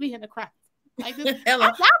still be in a crop." Like this,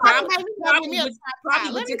 probably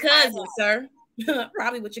with your cousin, sir.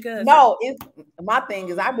 Probably with your cousin. No, it's my thing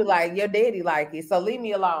is I'd be like, your daddy like it, so leave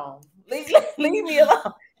me alone. Leave me alone.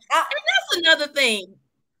 And that's another thing.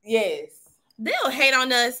 Yes. They'll hate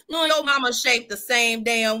on us. No, your mama shaped the same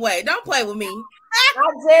damn way. Don't play with me.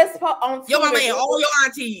 I just put on Twitter, your mama and all your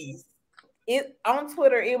aunties. It on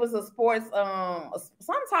Twitter, it was a sports,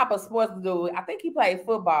 some type of sports dude. I think he played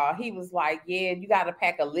football. He was like, "Yeah, you got to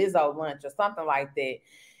pack a Lizzo lunch or something like that."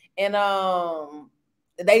 And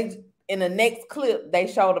they in the next clip they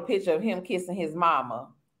showed a picture of him kissing his mama.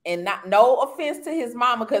 And no offense to his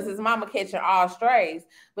mama, because his mama catching all strays,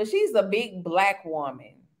 but she's a big black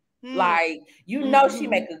woman. Like, you know, she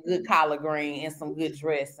make a good collard green and some good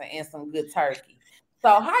dressing and some good turkey.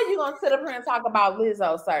 So how you gonna sit up here and talk about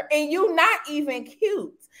Lizzo, sir? And you not even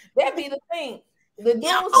cute. That be the thing. The dudes,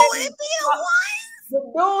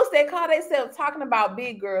 that call themselves talking about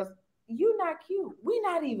big girls, you not cute. We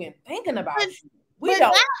not even thinking about you. We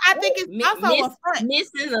don't. I think it's also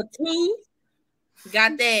missing a tooth.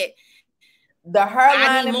 Got that. The hairline,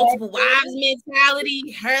 I need multiple wives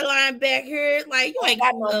mentality, hairline back here. Like, you ain't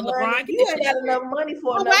got no LeBron. You ain't got enough money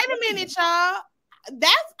for. Well, wait a minute, y'all. I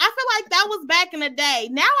feel like that was back in the day.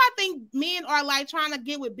 Now I think men are like trying to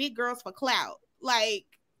get with big girls for clout. Like,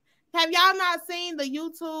 have y'all not seen the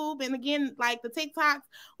YouTube and again like the TikToks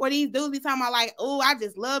where these dudes be talking about like, oh, I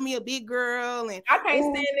just love me a big girl, and I can't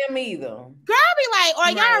stand them either. Girl be like, oh,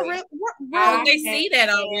 y'all they see that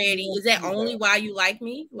already. Is that only why you like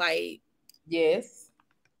me? Like, yes.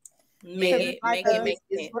 Make it make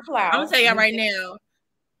sense. I'm gonna tell y'all right now.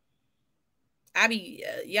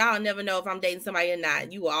 Y'all never know if I'm dating somebody or not.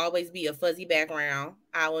 You will always be a fuzzy background.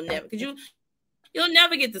 I will never, because you'll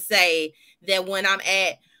never get to say that when I'm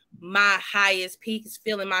at my highest peak is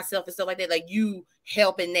feeling myself and stuff like that, like you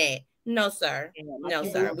helping that. No, sir. No,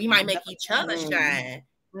 sir. We might make each other shine,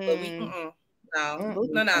 but we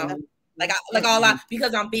no.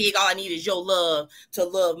 Because I'm big, all I need is your love to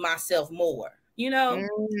love myself more. You know?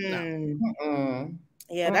 No.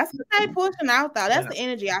 Yeah, that's what they pushing out though. That's the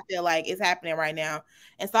energy I feel like is happening right now.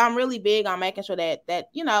 And so I'm really big on making sure that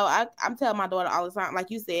you know, I'm telling my daughter all the time,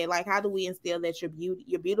 like you said, like how do we instill that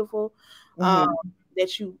you're beautiful,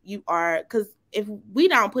 that you are, because if we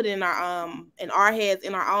don't put it in our heads,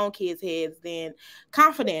 in our own kids' heads, then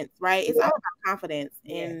confidence, right? It's all about confidence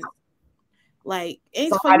and like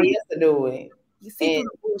somebody else to do it. You see through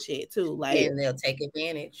the bullshit too, like, and they'll take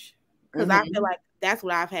advantage. Because I feel like that's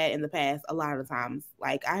what I've had in the past a lot of times.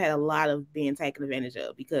 Like I had a lot of being taken advantage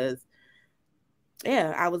of because,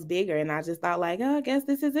 I was bigger and I just thought like, oh, I guess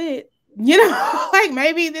this is it. You know, like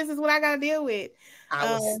maybe this is what I got to deal with.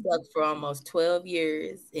 I was stuck for almost 12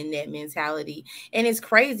 years in that mentality. And it's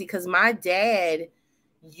crazy because my dad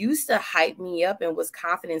used to hype me up and was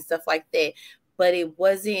confident and stuff like that, but it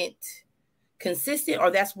wasn't consistent,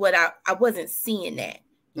 or that's what I wasn't seeing that,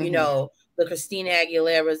 you know. The Christina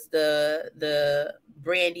Aguilera's, the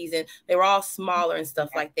Brandy's, and they were all smaller and stuff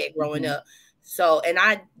like that growing up. So, and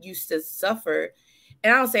I used to suffer,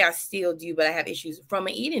 and I don't say I still do, but I have issues from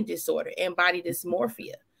an eating disorder and body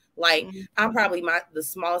dysmorphia. Like I'm probably the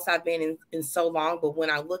smallest I've been in so long, but when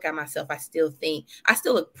I look at myself, I still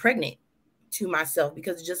look pregnant to myself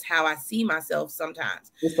because it's just how I see myself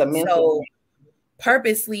sometimes. So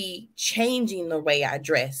purposely changing the way I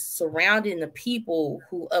dress, surrounding the people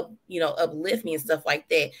who uplift me and stuff like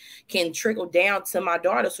that can trickle down to my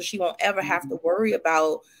daughter, so she won't ever have to worry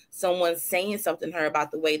about someone saying something to her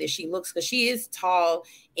about the way that she looks, because she is tall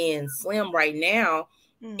and slim right now.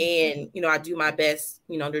 And I do my best,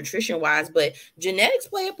 nutrition wise, but genetics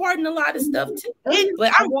play a part in a lot of stuff too.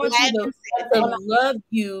 But I want you to love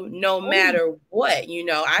you no matter what.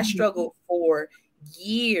 I struggled for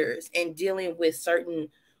years and dealing with certain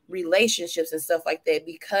relationships and stuff like that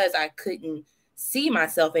because I couldn't see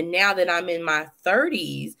myself. And now that I'm in my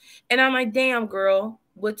 30s and I'm like, damn girl,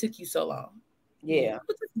 what took you so long? Yeah.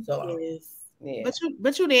 What took you so long? Yes. Yeah.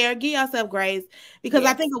 But you there, give yourself grace, because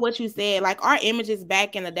I think of what you said, like our images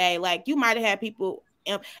back in the day, like you might have had people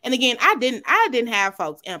imp, and again, I didn't have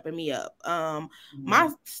folks amping me up.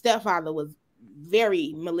 My stepfather was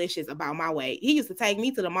very malicious about my weight. He used to take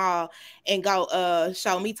me to the mall and go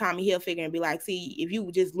show me Tommy Hilfiger and be like, see, if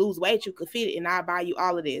you just lose weight, you could fit it and I'll buy you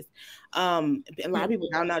all of this. A lot of people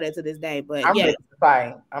don't know that to this day, but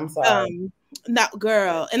I'm sorry. No,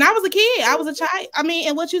 girl. And I was a kid. I was a child. I mean,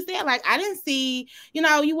 and what you said, like, I didn't see,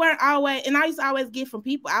 you weren't always, and I used to always get from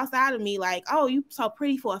people outside of me, like, oh, you so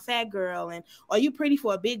pretty for a fat girl, or you pretty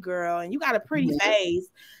for a big girl, and you got a pretty face.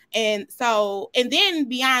 And so, and then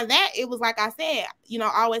beyond that, it was like I said,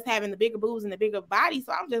 always having the bigger boobs and the bigger body.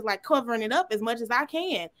 So I'm just like covering it up as much as I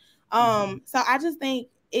can. So I just think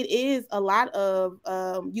it is a lot of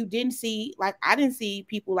you didn't see, like, I didn't see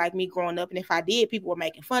people like me growing up, and if I did, people were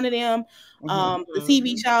making fun of them. The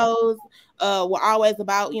TV shows were always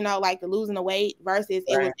about, like the losing the weight versus it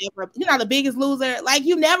was never, the Biggest Loser. Like,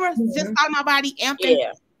 you never just saw nobody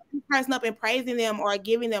amping person up and praising them or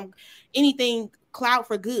giving them anything clout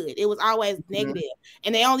for good. It was always negative.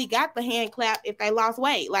 And they only got the hand clap if they lost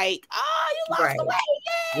weight. Like, oh, you lost the weight,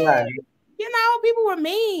 yay! People were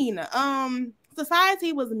mean.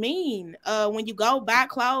 Society was mean when you go buy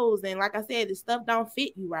clothes, and like I said, the stuff don't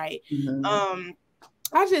fit you right.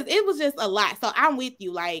 It was just a lot. So I'm with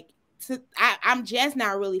you. Like, I'm just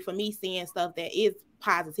not really, for me, seeing stuff that is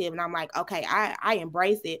positive, and I'm like, okay, I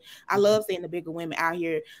embrace it. I love seeing the bigger women out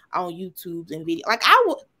here on YouTube and video. Like,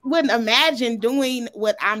 I wouldn't imagine doing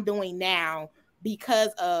what I'm doing now because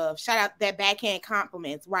of, shout out, that backhand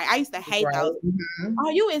compliments, right? I used to hate those. Oh,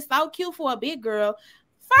 you is so cute for a big girl.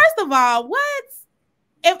 First of all, what?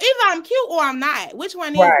 If I'm cute or I'm not, which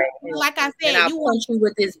one is it? Like I said, and I'll punch you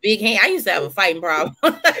with this big hand. I used to have a fighting problem.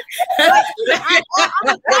 I'm gonna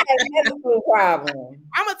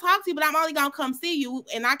talk to you, but I'm only gonna come see you,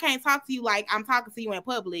 and I can't talk to you like I'm talking to you in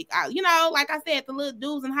public. Like I said, the little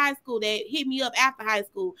dudes in high school that hit me up after high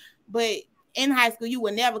school, but in high school you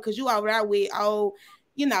would never, because you over there with the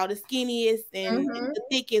skinniest and the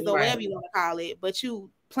thickest or whatever you want to call it, but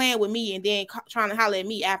you playing with me and then trying to holler at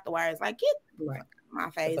me afterwards. Like, get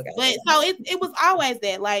my face. But so it was always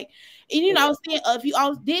that, like, and if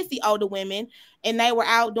you did see older women and they were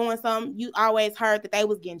out doing something, you always heard that they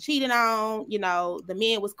was getting cheated on. The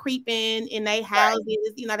men was creeping in their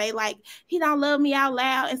houses. They like, he don't love me out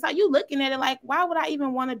loud. And so you looking at it like, why would I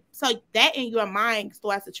even want to? So that in your mind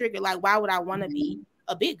starts to trigger, like, why would I want to be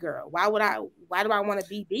a big girl? Why do I want to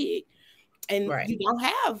be big? And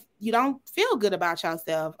you don't feel good about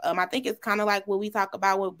yourself. I think it's kind of like what we talk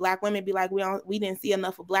about with Black women, be like, we didn't see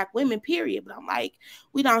enough of Black women, period. But I'm like,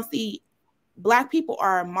 we don't see, Black people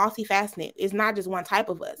are multifaceted. It's not just one type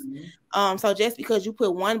of us. So just because you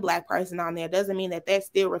put one Black person on there doesn't mean that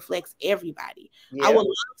still reflects everybody. I would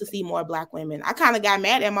love to see more Black women. I kind of got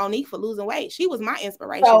mad at Monique for losing weight. She was my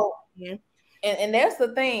inspiration. So, and that's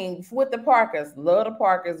the thing with the Parkers. Love the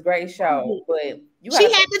Parkers, great show. But she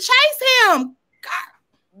had to chase him. God,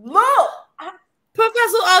 look, Professor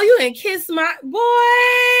O, you and kiss my boy.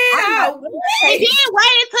 He didn't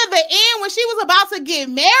wait until the end when she was about to get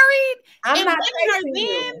married. I'm not chasing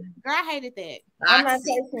you. Girl, I hated that. I'm not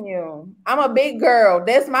chasing you. I'm a big girl.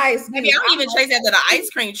 That's my excuse. Maybe I don't even chase after the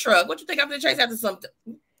ice cream truck. What you think I'm gonna chase after something?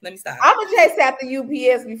 Let me stop. I'm gonna chase after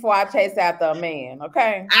UPS before I chase after a man.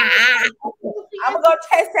 Okay. I'm gonna go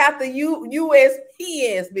chase after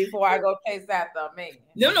USPS before I go chase after a man.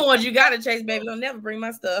 Them the ones you gotta chase, baby. Don't never bring my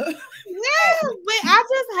stuff. Yeah, but I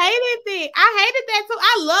just hated it. I hated that too.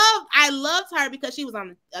 I loved her because she was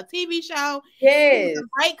on a TV show. Yes, she was a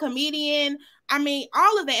great comedian. I mean,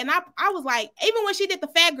 all of that. And I was like, even when she did the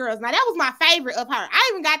Fat Girls, now that was my favorite of her. I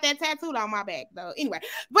even got that tattooed on my back, though. Anyway,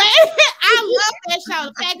 but I love that show,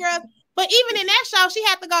 the Fat Girls. But even in that show, she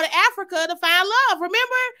had to go to Africa to find love. Remember?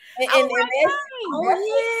 Yeah.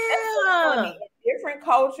 Different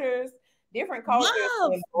cultures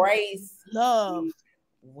embrace love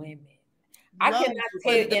women. I cannot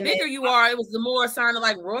tell you. The bigger you are, it was the more sign of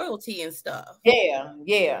like royalty and stuff.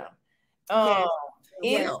 Yeah.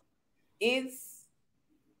 It's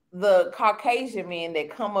the Caucasian men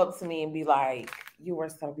that come up to me and be like, "You were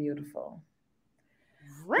so beautiful."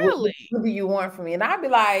 Really? What do you want from me? And I'd be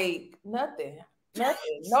like, nothing. No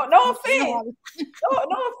offense. No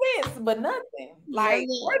offense, but nothing. Like,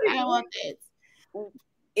 I want that.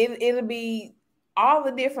 It'll be all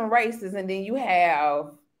the different races, and then you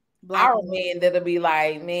have Black our men that'll be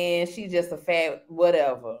like, man, she's just a fat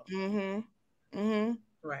whatever.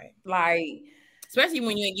 Right. Like, especially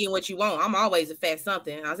when you ain't getting what you want. I'm always a fat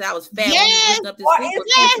something. I said I was fat when you looked up this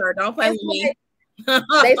t-shirt. Don't play with me.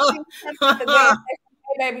 They see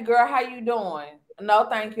hey, baby girl, how you doing? No,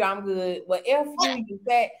 thank you. I'm good. But if you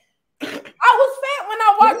fat, I was fat when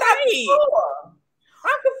I walked out the store.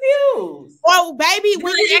 I'm confused. Oh, baby,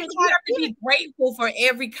 when you have to be grateful for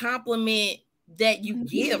every compliment that you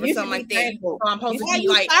give or something like that. So I'm supposed to be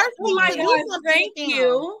like, oh my God, thank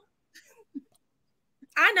you.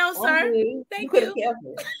 I know, sir. Thank you.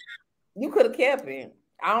 You could have kept it.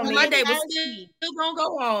 I don't my day was still gonna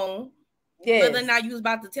go on. Yes. Whether or not you was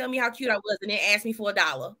about to tell me how cute I was and then ask me for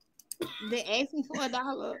 $1. They asked me for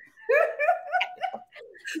 $1.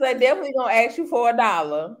 They definitely gonna ask you for $1.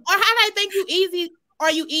 Or how they think you easy?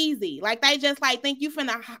 Are you easy? Like they just like think you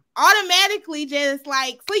finna automatically just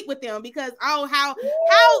like sleep with them because how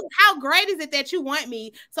great is it that you want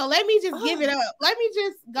me? So let me just give it up. Let me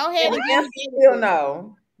just go ahead and give it. Still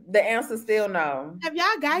no. The answer still no. Have y'all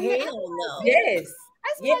got here? No. Yes.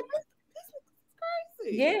 Yes. Like, this is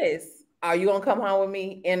crazy. Yes. Are you gonna come home with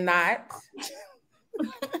me and not?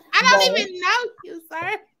 I don't even know you,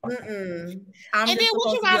 sir. And then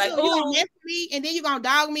what you gonna do? You gonna mess with me, and then you gonna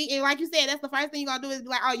dog me, and like you said, that's the first thing you gonna do is be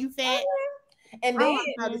like, "Oh, you fat." And then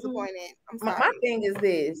I'm disappointed. I'm sorry. My thing is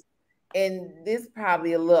this, and this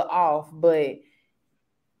probably a little off, but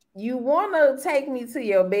you want to take me to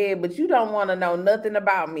your bed, but you don't want to know nothing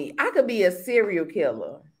about me. I could be a serial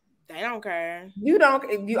killer. They don't care. You don't.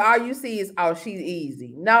 All you see is, oh, she's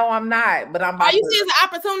easy. No, I'm not. But I'm. All you see is an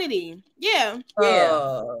opportunity. Yeah.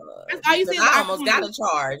 That's all you see. I almost got a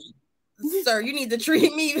charge, sir. You need to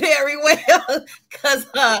treat me very well because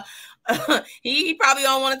he probably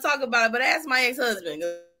don't want to talk about it. But ask my ex-husband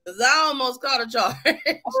because I almost caught a charge,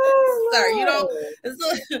 sir. You know,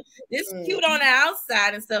 it's cute on the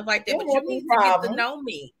outside and stuff like that, but you need to get to know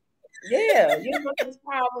me. Yeah, you know this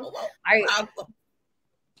problem.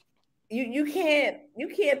 You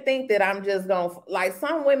can't think that I'm just gonna like.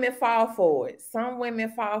 Some women fall for it. Some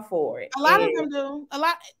women fall for it. A lot of them do. A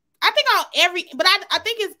lot. I think but I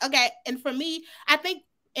think it's okay. And for me, I think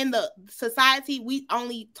in the society we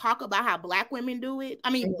only talk about how Black women do it. I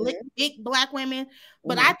mean, big Black women.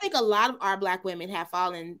 But I think a lot of our Black women have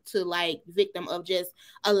fallen to like victim of just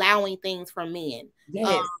allowing things from men.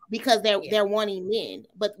 Yes. Because they're wanting men.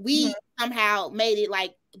 But we somehow made it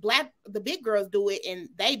like the big girls do it and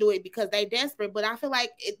they do it because they desperate, but I feel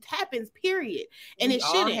like it happens, period. And it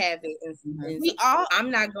shouldn't have it.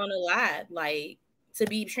 I'm not gonna lie, like to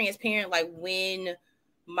be transparent, like when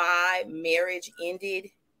my marriage ended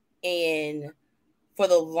and for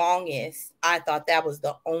the longest I thought that was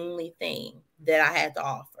the only thing that I had to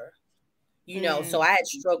offer. You know, so I had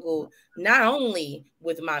struggled not only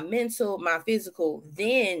with my mental, my physical,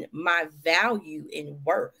 then my value and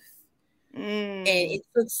worth. And it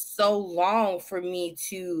took so long for me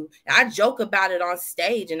I joke about it on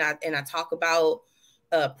stage and I talk about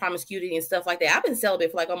promiscuity and stuff like that. I've been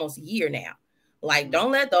celibate for like almost a year now. Like,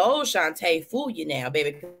 don't let the old Shantae fool you now,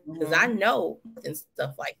 baby, because I know and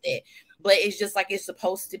stuff like that. But it's just like it's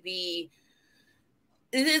supposed to be.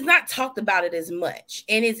 It is not talked about it as much,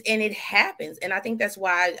 and it happens, and I think that's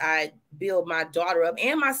why I build my daughter up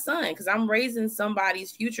and my son because I'm raising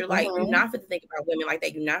somebody's future. Like, you're not fit to think about women like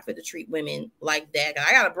that. You're not fit to treat women like that.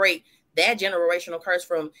 I gotta break that generational curse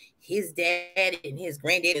from his dad and his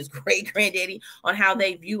granddaddy, his great granddaddy, on how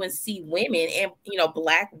they view and see women and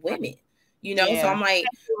Black women. So I'm like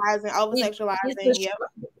over-sexualizing.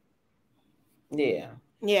 Yeah.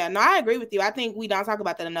 Yeah, no, I agree with you. I think we don't talk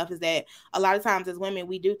about that enough is that a lot of times as women,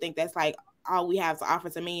 we do think that's like all we have to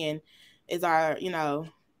offer to men is our,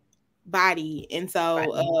 body. And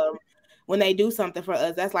so when they do something for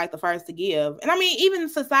us, that's like the first to give. And I mean, even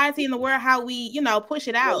society in the world, how we, push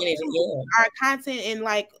it out, our content and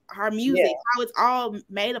like our music, how it's all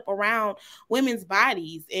made up around women's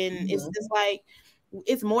bodies. And it's just like,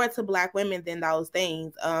 it's more to Black women than those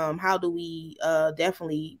things. How do we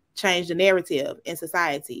definitely change the narrative in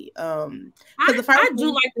society? I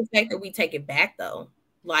do like the fact that we take it back though.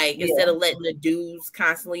 Like instead of letting the dudes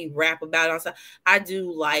constantly rap about it on stuff, I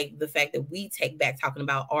do like the fact that we take back talking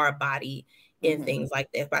about our body and things like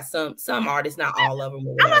that. By some artists, not all of them.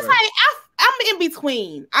 I'm gonna say I'm in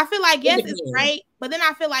between. I feel like yes, it's great, but then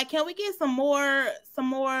I feel like can we get some more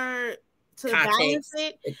to balance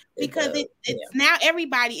it because it's now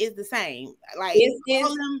everybody is the same. Like all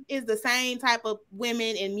of them is the same type of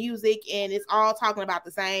women in music, and it's all talking about the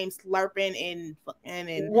same slurping and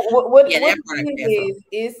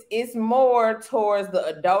it's more towards the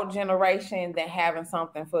adult generation than having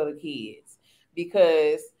something for the kids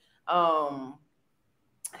because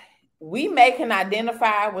we can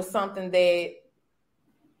identify with something that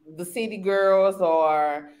the City Girls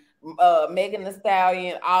or Megan Thee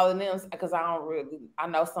Stallion, all of them, because I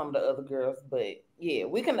know some of the other girls, but yeah,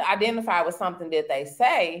 we can identify with something that they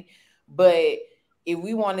say. But if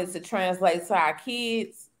we wanted to translate to our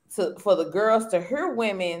kids, for the girls to hear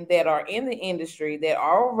women that are in the industry that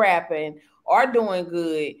are rapping, are doing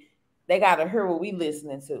good, they got to hear what we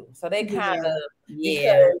listening to. So they kind of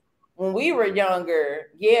when we were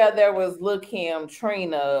younger, there was Lil' Kim,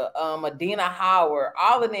 Trina, Adina Howard,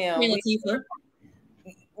 all of them. Latifah.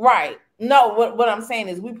 Right. No, what I'm saying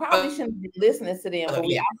is we probably shouldn't be listening to them, but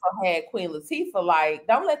we also had Queen Latifah. Like,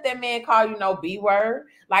 don't let that man call you no B word.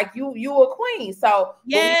 Like you a queen. So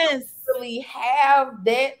yes, we really have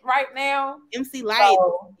that right now. MC Lyte.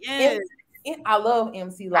 So, yes. I love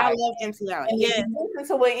MC Lyte. I love MC Lyte. And if you listen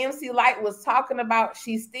to what MC Lyte was talking about,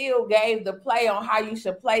 she still gave the play on how you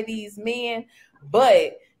should play these men,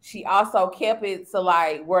 but she also kept it to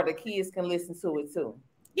like where the kids can listen to it too.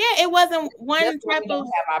 Yeah, it wasn't one That's type we don't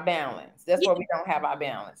have our balance. That's where we don't have our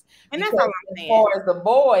balance. And that's all I'm saying. As far as the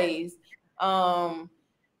boys,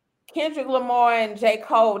 Kendrick Lamar and J.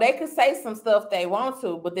 Cole, they could say some stuff they want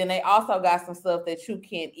to, but then they also got some stuff that you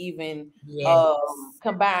can't even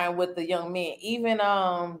combine with the young men. Even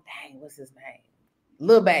dang, what's his name?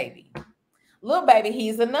 Lil Baby. Lil Baby,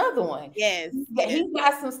 he's another one. Yes. He's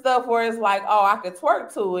got some stuff where it's like, oh, I could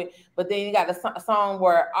twerk to it, but then you got a song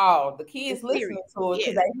where the kids listening to it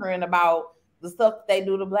because they hearing about the stuff that they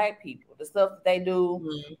do to Black people, the stuff that they do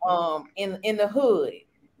in the hood.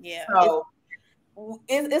 Yeah. So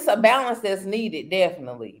it's a balance that's needed,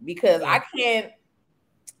 definitely, because I can't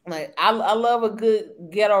like I love a good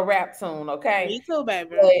ghetto rap tune, okay? Me too,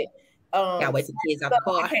 baby. But gotta wait till kids out the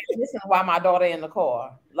car. I can't listen while my daughter in the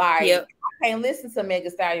car. Like I can't listen to Megan Thee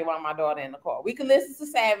Stallion while my daughter in the car. We can listen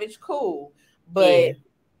to Savage, cool, but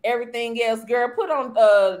everything else, girl, put on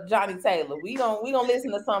Johnny Taylor. We gonna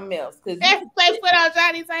listen to something else because put on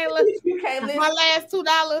Johnny Taylor. You can't listen. My last $2,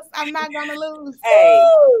 I'm not gonna lose. Hey,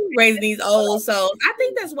 raising these old souls. I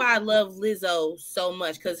think that's why I love Lizzo so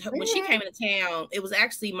much because when she came into town, it was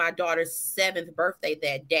actually my daughter's 7th birthday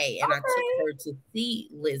that day, and I took her to see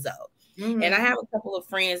Lizzo. And I have a couple of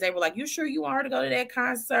friends. They were like, "You sure you want her to go to that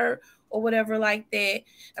concert or whatever like that?"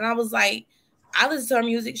 And I was like, I listen to her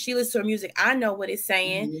music. She listens to her music. I know what it's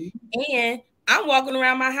saying. And I'm walking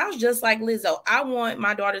around my house just like Lizzo. I want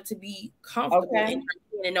my daughter to be comfortable in her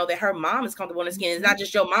skin and know that her mom is comfortable in her skin. It's not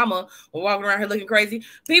just your mama walking around here looking crazy.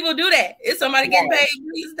 People do that. It's somebody getting paid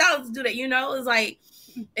millions of dollars to do that. You know, it's like,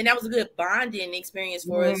 and that was a good bonding experience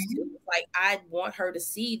for us too. Like, I want her to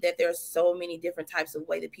see that there's so many different types of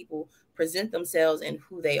way that people present themselves and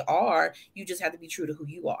who they are. You just have to be true to who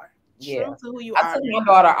you are. Yeah. True to who you I are. took my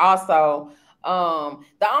daughter also.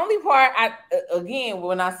 The only part again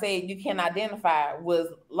when I said you can identify was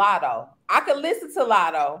Lotto. I could listen to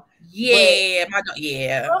Lotto. Yeah, some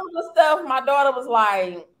of the stuff my daughter was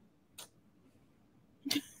like.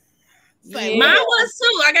 Mine was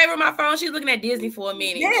too. I gave her my phone. She was looking at Disney for a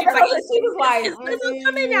minute. Yeah, she was like, "Is Lizzo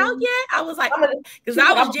coming out yet?" I was like, because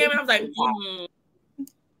I was jamming. I was like,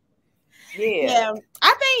 Yeah.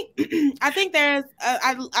 I think there's.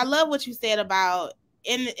 I love what you said about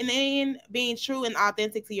in being true and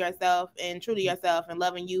authentic to yourself and true to yourself and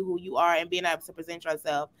loving you who you are and being able to present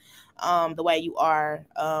yourself the way you are.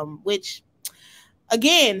 Which,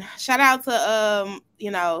 again, shout out to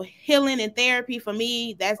healing and therapy for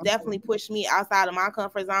me. That's definitely pushed me outside of my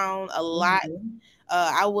comfort zone a lot.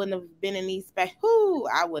 I wouldn't have been in these spaces.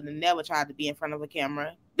 I would have never tried to be in front of a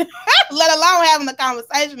camera, let alone having a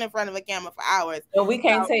conversation in front of a camera for hours. So we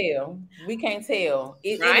can't tell. We can't tell.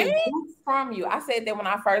 It is from you. I said that when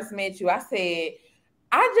I first met you. I said,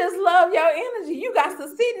 I just love your energy. You guys to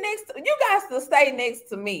sit next to, you guys to stay next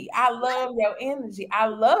to me. I love your energy. I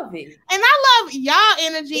love it. And I love y'all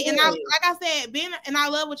energy. And like I said, I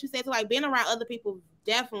love what you said, to like being around other people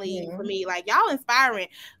definitely for me. Like, y'all inspiring.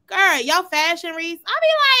 Girl, y'all fashion reads. I be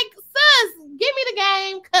like, sis, give me the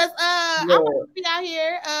game. Cause I want to be out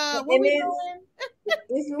here. What we doing?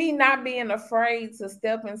 It's me not being afraid to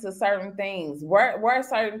step into certain things, wear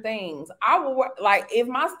certain things. I will wear, like, if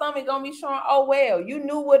my stomach gonna be showing, oh well, you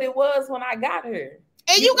knew what it was when I got here.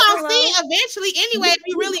 And you gonna see it eventually anyway if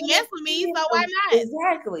you really mess with me, so why not?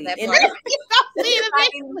 Exactly. And you gonna see it not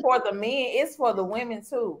even for the men, it's for the women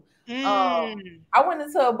too. I went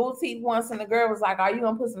into a boutique once and the girl was like, are you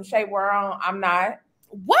gonna put some shapewear on? I'm not.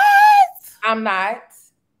 What? I'm not.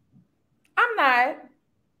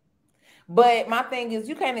 But my thing is,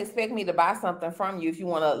 you can't expect me to buy something from you if you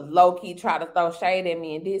want to low-key try to throw shade at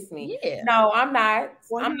me and diss me. Yeah. No, I'm not.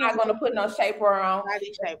 I'm not going to put no shapewear on.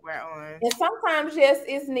 And sometimes, yes,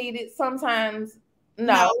 it's needed. Sometimes,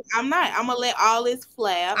 no. I'm not. I'm going to let all this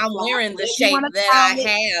flap. I'm wearing the shape that I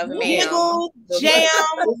have, Jiggle, jam.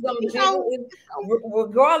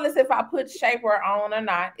 Regardless if I put shapewear on or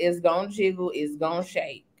not, it's going to jiggle, it's going to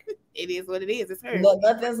shake. It is what it is. It's her.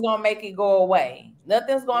 Nothing's gonna make it go away.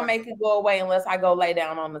 Nothing's gonna make it go away unless I go lay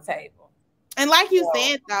down on the table. And like you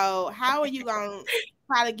said, though, how are you gonna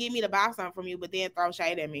try to get me to buy something from you, but then throw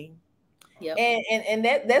shade at me? Yep. And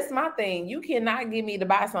that's my thing. You cannot get me to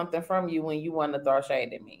buy something from you when you want to throw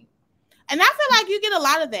shade at me. And I feel like you get a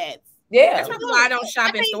lot of that. Yeah. That's probably why I don't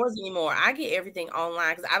shop in stores anymore. I get everything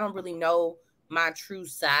online because I don't really know my true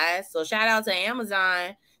size. So shout out to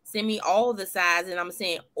Amazon. Send me all the size and I'm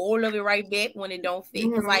saying all of it right back when it don't fit.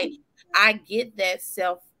 Because like I get that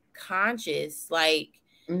self-conscious. Like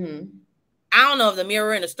I don't know if the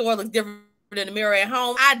mirror in the store looks different than the mirror at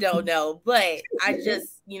home. I don't know. But I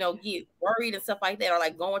just, get worried and stuff like that. Or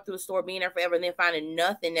like going through the store, being there forever and then finding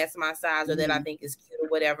nothing that's my size or that I think is cute or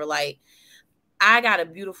whatever. Like I got a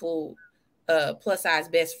beautiful plus size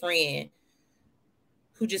best friend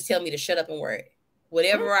who just tell me to shut up and wear it.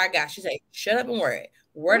 Whatever I got, she say, shut up and wear it.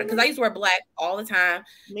 Because I used to wear black all the time.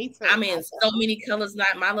 Me too. I'm in so many colors.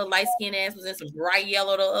 Not my little light skin ass was in some bright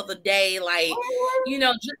yellow the other day. Like,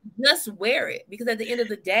 just wear it. Because at the end of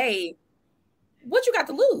the day, what you got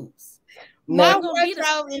to lose? My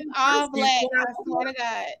wardrobe is all black. I swear to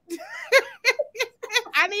God.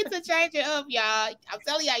 I need to change it up, y'all. I'm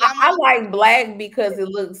telling y'all. I like black because it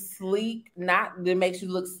looks sleek. Not that it makes you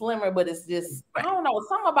look slimmer, but it's just, I don't know.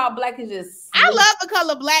 Something about black is just sleek. I love the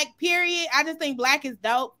color black, period. I just think black is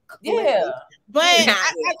dope. Yeah. But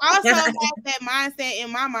I also have that mindset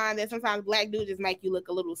in my mind that sometimes black do just make you look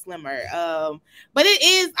a little slimmer. But it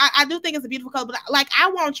is, I do think it's a beautiful color. But like, I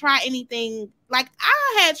won't try anything. Like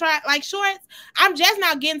I had tried like shorts. I'm just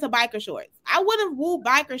now getting to biker shorts. I would have wooed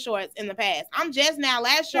biker shorts in the past. I'm just now.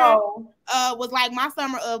 Last year was like my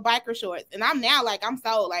summer of biker shorts, and I'm now like I'm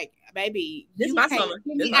so like, baby, this my summer.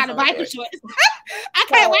 Get me out of biker shorts. I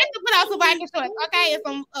can't wait to put out some biker shorts. Okay, and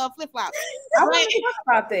some flip flops. I want to talk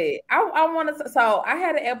about that. I want to. So I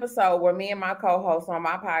had an episode where me and my co-host on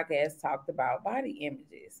my podcast talked about body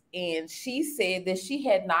images, and she said that she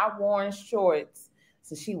had not worn shorts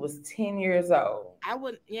since she was 10 years old. I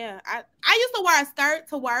would, yeah. I used to wear a skirt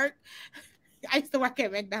to work. I used to work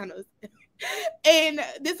at McDonald's. And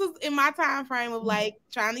this was in my time frame of like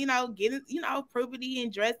trying to, get, puberty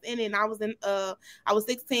and dressing. And I was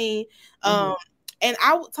 16. And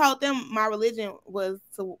I told them my religion was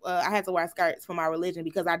I had to wear skirts for my religion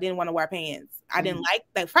because I didn't want to wear pants. I didn't like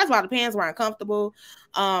that. First of all, the pants weren't comfortable.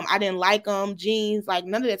 I didn't like them, jeans, like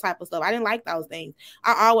none of that type of stuff. I didn't like those things.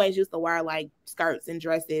 I always used to wear like skirts and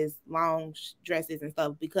dresses, long dresses and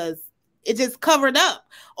stuff because it just covered up.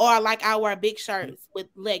 Or like I wear big shirts with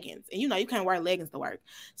leggings, and you can't wear leggings to work.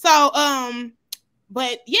 So,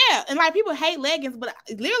 but yeah, and like people hate leggings, but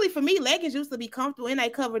literally for me, leggings used to be comfortable and they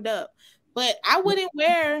covered up. But I wouldn't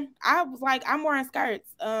wear. I was like, I'm wearing skirts.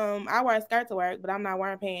 I wear a skirt to work, but I'm not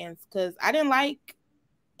wearing pants because I didn't like.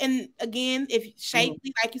 And again, if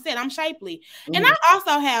shapely, like you said, I'm shapely, and I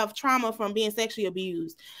also have trauma from being sexually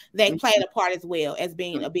abused that played a part as well as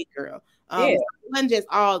being a big girl. It wasn't just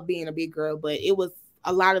all being a big girl, but it was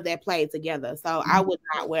a lot of that played together. So I would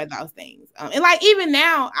not wear those things. And like even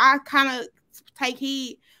now, I kind of take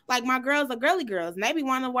heed. Like my girls are girly girls, and they be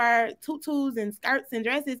want to wear tutus and skirts and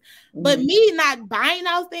dresses. But me not buying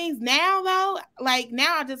those things now, though, like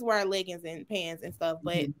now I just wear leggings and pants and stuff.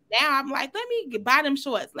 But now I'm like, let me buy them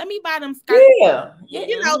shorts. Let me buy them skirts.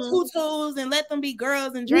 Tutus and let them be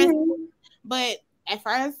girls and dresses. But at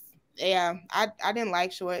first, I didn't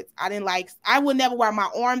like shorts. I would never wear my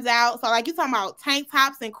arms out. So like you talking about tank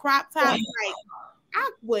tops and crop tops, like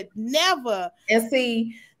I would never. And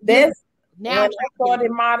see, that's now when I started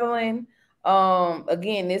modeling.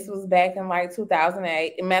 Again, this was back in like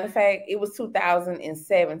 2008. Matter of fact, it was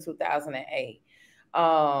 2007, 2008.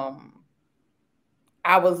 I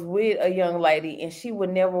was with a young lady, and she would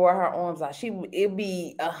never wear her arms out. It'd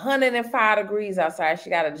be 105 degrees outside. She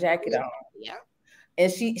got a jacket on. Yeah. And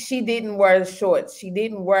she didn't wear shorts. She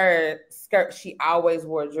didn't wear skirts. She always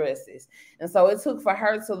wore dresses. And so it took for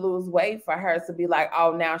her to lose weight, for her to be like,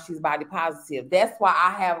 oh, now she's body positive. That's why I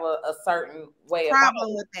have a certain way of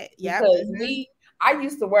problem with that. Yeah. Because I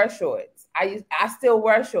used to wear shorts. I still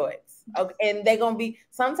wear shorts. Okay. And they're gonna be,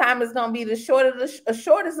 sometimes it's gonna be the shortest of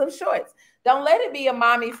shorts. Don't let it be a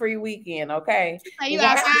mommy free weekend, okay? You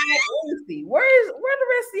outside. Where the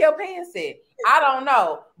rest of your pants at? I don't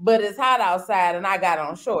know, but it's hot outside and I got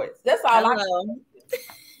on shorts. That's all I know.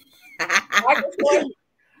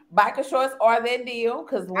 Biker shorts are that deal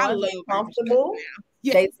because one, they're comfortable.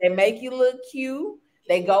 Yes. They make you look cute.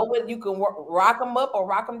 They go with, you can rock them up or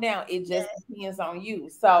rock them down. It just depends on you.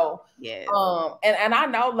 So, and I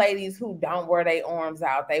know ladies who don't wear their arms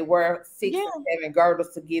out. They wear 6 or 7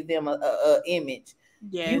 girdles to give them a image.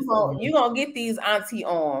 Yes. You gonna get these auntie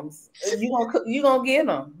arms. You gonna get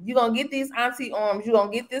them. You gonna get these auntie arms. You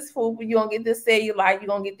gonna get this fupa. You gonna get this cellulite. You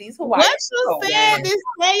gonna get these Hawaii. What you said? This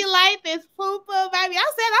cellulite, this fupa, baby.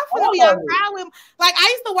 I said I'm gonna be outside with. Like I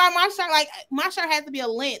used to wear my shirt. Like my shirt has to be a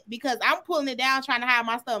length because I'm pulling it down trying to hide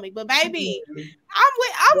my stomach. But baby,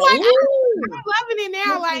 I'm loving it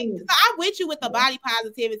now. Like so I'm with you with the body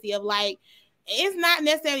positivity of like. It's not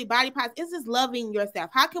necessarily body positive. It's just loving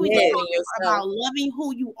yourself. How can we talk about loving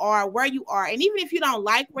who you are, where you are, and even if you don't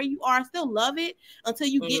like where you are, still love it until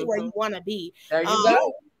you get where you want to be. There you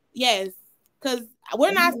go. Yes, because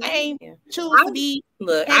we're not saying choose to be.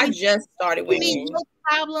 Look, I just started wearing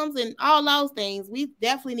problems and all those things. We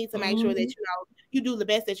definitely need to make sure that you do the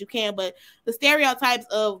best that you can. But the stereotypes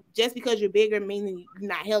of just because you're bigger meaning you're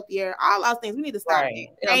not healthier, all those things we need to stop.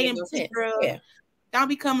 Right. Don't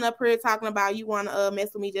be coming up here talking about you want to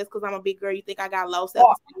mess with me just because I'm a big girl. You think I got low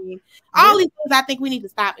self-esteem. All these things I think we need to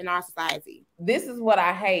stop in our society. This is what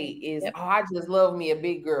I hate is, I just love me a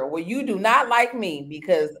big girl. Well, you do not like me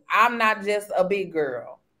because I'm not just a big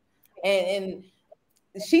girl. And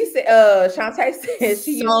she said, Shantae said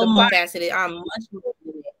she used to multifaceted. I'm much more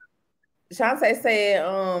than that. Shantae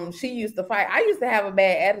said she used to fight. I used to have a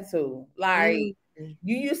bad attitude. Like,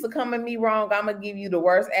 you used to come at me wrong, I'm gonna give you the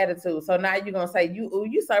worst attitude. So now you're gonna say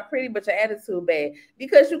you so pretty, but your attitude bad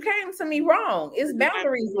because you came to me wrong. It's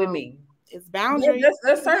boundaries with me. It's boundaries.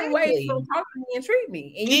 There's certain ways to talk to me and treat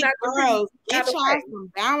me. And you're not get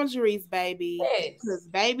some boundaries, baby. Because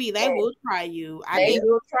baby, they will try you. They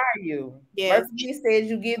will try you. Yes. He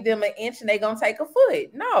says you give them an inch and they're gonna take a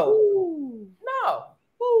foot. No. Ooh. No.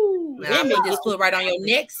 Ooh. Now, I'm gonna just put right on your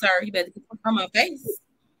neck, sir. You better get from my face.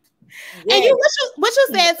 Yes. And what you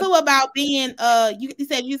said too about being you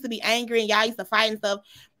said you used to be angry and y'all used to fight and stuff.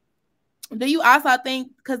 Do you also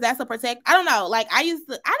think because that's a protect? I don't know. Like I didn't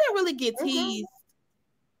really get teased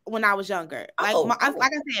when I was younger. Like like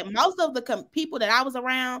I said, most of the people that I was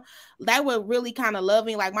around, they were really kind of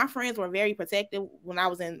loving. Like my friends were very protective when I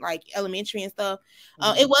was in like elementary and stuff.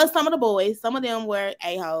 It was some of the boys, some of them were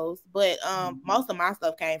a-holes, but most of my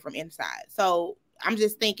stuff came from inside. So I'm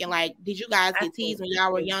just thinking, like, did you guys get teased when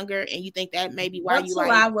y'all were younger, and you think that maybe why you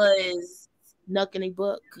like? I was knucking a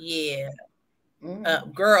book. Yeah,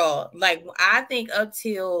 girl. Like I think up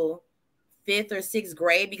till 5th or 6th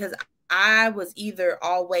grade, because I was either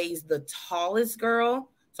always the tallest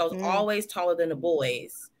girl, so I was always taller than the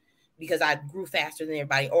boys because I grew faster than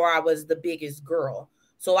everybody, or I was the biggest girl.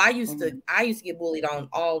 So I used to get bullied on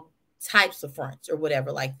all types of fronts or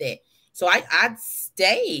whatever like that. So I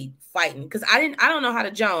stayed fighting because I don't know how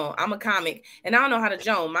to joan. I'm a comic and I don't know how to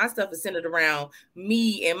joan. My stuff is centered around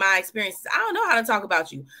me and my experiences. I don't know how to talk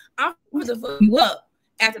about you. I'm going to fuck you up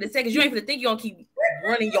after the second. You ain't going to think you're going to keep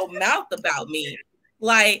running your mouth about me.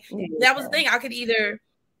 Like that was the thing. I could either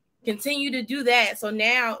continue to do that. So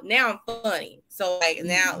now I'm funny. So like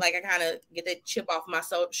now, like I kind of get that chip off my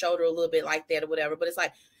shoulder a little bit like that or whatever. But it's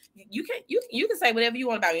like, you can say whatever you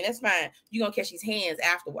want about me. That's fine. You're gonna catch these hands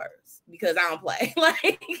afterwards because I don't play.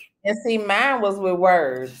 Like, and see, mine was with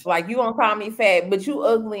words. Like you gonna call me fat, but you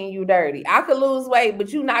ugly and you dirty. I could lose weight,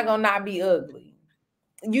 but you not gonna not be ugly.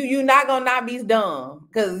 You not gonna not be dumb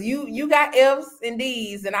because you got F's and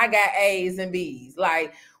D's and I got A's and B's.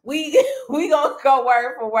 Like we gonna go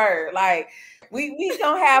word for word. Like we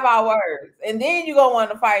gonna have our words, and then you gonna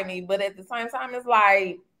want to fight me. But at the same time, it's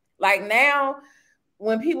like now.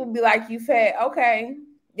 When people be like, you fat, okay,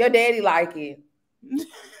 your daddy like it.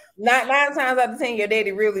 9 times out of 10, your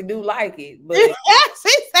daddy really do like it. But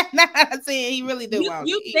she said 9 out of 10, he really do.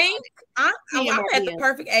 You think I'm at the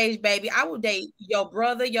perfect age, baby? I will date your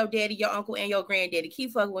brother, your daddy, your uncle, and your granddaddy.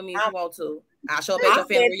 Keep fucking with me if you want to. I'll show up at your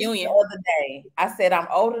family reunion. The other day, I said I'm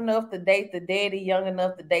old enough to date the daddy, young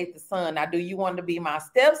enough to date the son. Now, do you want to be my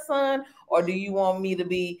stepson, or do you want me to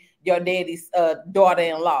be your daddy's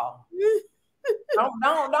daughter-in-law? Don't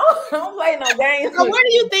play no games. So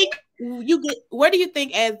where do you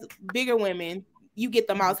think as bigger women you get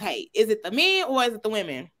the most hate? Is it the men or is it the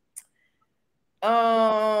women?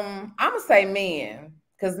 I'm gonna say men,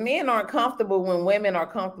 because men aren't comfortable when women are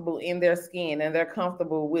comfortable in their skin and they're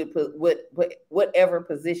comfortable with whatever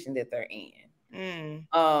position that they're in.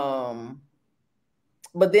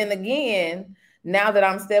 But then again, now that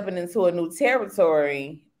I'm stepping into a new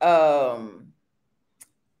territory,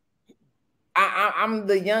 I'm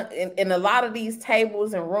the young in a lot of these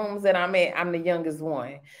tables and rooms that I'm at. I'm the youngest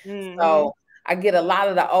one, so I get a lot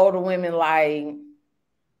of the older women like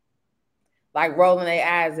rolling their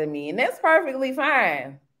eyes at me, and that's perfectly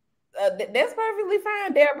fine. That's perfectly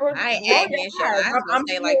fine, Deborah. I'm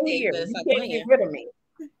say like here. You can't get rid of me.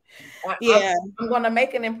 I'm going to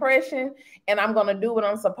make an impression and I'm going to do what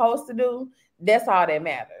I'm supposed to do. That's all that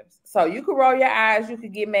matters. So you can roll your eyes, you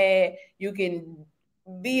can get mad, you can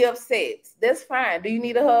be upset. That's fine. Do you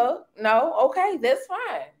need a hug? No? Okay, that's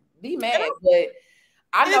fine. Be mad. But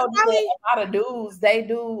I know that a lot of dudes, they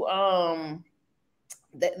do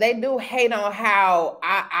hate on how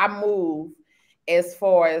I move as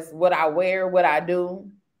far as what I wear, what I do,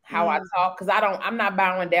 how I talk, because I'm not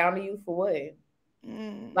bowing down to you for what?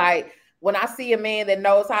 Like when I see a man that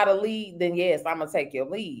knows how to lead, then yes, I'm gonna take your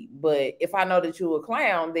lead. But if I know that you a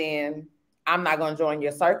clown, then I'm not gonna join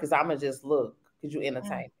your circus. I'm gonna just look because you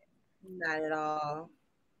entertain me. Not at all.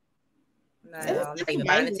 Not at all. Not even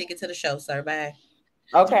buying a ticket to the show, sir. Bye.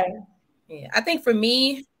 Okay. Yeah, I think for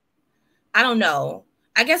me, I don't know.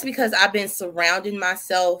 I guess because I've been surrounding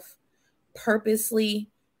myself purposely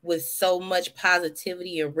with so much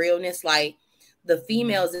positivity and realness, like the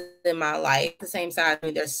females in my life, the same size, I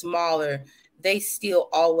mean, they're smaller, they still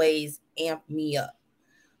always amp me up.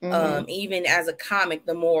 Even as a comic,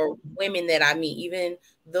 the more women that I meet, even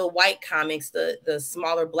the white comics, the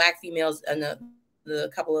smaller Black females and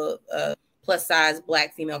the couple of plus size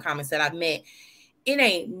Black female comics that I've met, it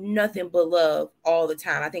ain't nothing but love all the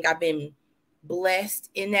time. I think I've been blessed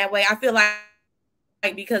in that way. I feel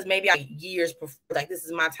like because maybe years before, like this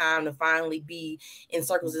is my time to finally be in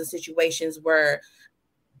circles and situations where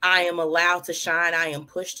I am allowed to shine, I am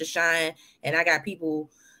pushed to shine, and I got people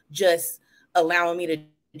just allowing me to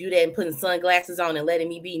do that and putting sunglasses on and letting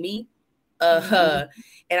me be me. And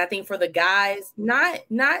I think for the guys, not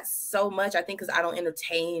so much. I think because I don't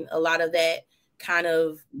entertain a lot of that kind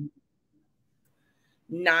of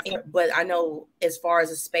but I know as far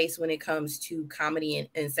as a space when it comes to comedy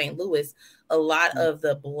in St. Louis, a lot of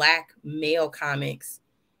the Black male comics,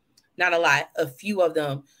 not a lot, a few of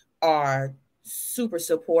them are super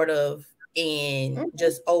supportive and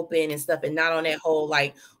just open and stuff, and not on that whole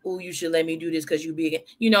like, oh, you should let me do this because you big,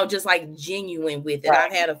 just like genuine with it. Right.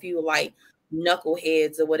 I've had a few like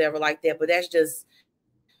knuckleheads or whatever like that, but that's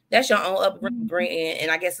your own upbringing,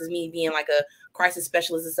 and I guess it's me being like a crisis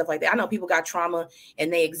specialist and stuff like that. I know people got trauma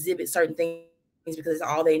and they exhibit certain things because it's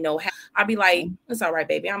all they know how. I'd be like, it's all right,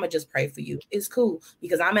 baby. I'm gonna just pray for you. It's cool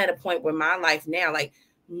because I'm at a point where my life now, like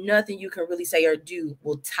nothing you can really say or do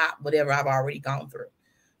will top whatever I've already gone through.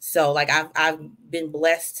 So like I've been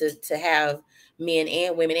blessed to have men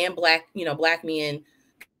and women and Black men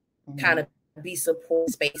kind of be support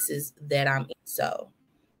spaces that I'm in. So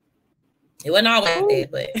it wasn't always like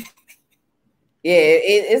that, but yeah,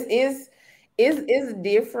 it's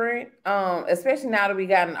different. Especially now that we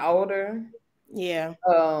gotten older. Yeah.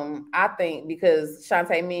 I think because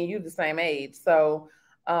Shantae, me and you the same age. So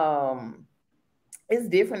it's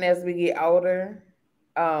different as we get older.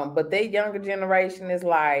 But that younger generation is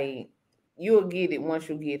like, you'll get it once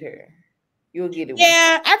you get her. You'll get it.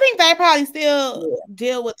 Yeah, I think they probably still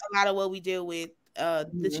deal with a lot of what we deal with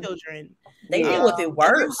the children. They deal with it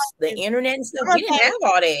worse. The internet and stuff. We didn't have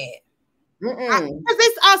all that. Because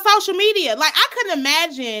it's social media. Like I couldn't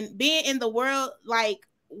imagine being in the world like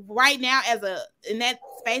right now in that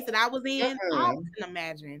space that I was in. I couldn't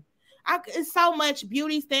imagine. It's so much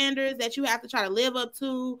beauty standards that you have to try to live up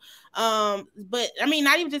to. But I mean,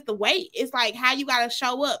 not even just the weight. It's like how you gotta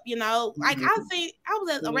show up, Like I was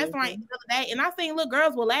at a restaurant the other day and I seen little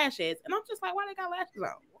girls with lashes, and I'm just like, why they got lashes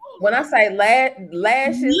on? When I say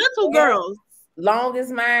lashes, little girls, long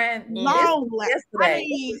as mine, long lashes.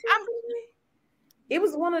 It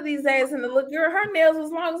was one of these days, and the little girl, her nails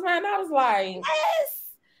was long as mine. I was like,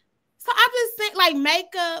 yes. So I just think like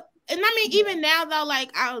makeup. And I mean, even now though,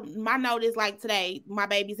 like my notice, like today, my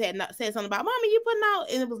baby said something about, Mommy, you putting on,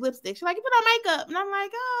 and it was lipstick. She's like, you put on makeup, and I'm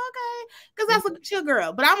like, oh, okay, because that's a chill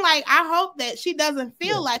girl. But I'm like, I hope that she doesn't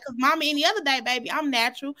feel like, because Mommy, any other day, baby, I'm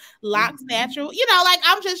natural, locks natural, like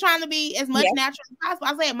I'm just trying to be as much natural as possible.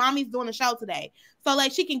 I said, Mommy's doing a show today, so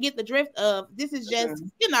like she can get the drift of this is just,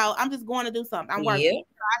 I'm just going to do something. I'm working.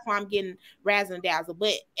 So that's why I'm getting razzle and dazzle.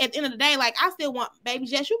 But at the end of the day, like I still want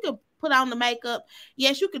babies. Yes, you could put on the makeup.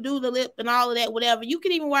 Yes, you could do the lip and all of that, whatever. You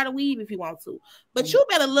can even wear the weave if you want to. But you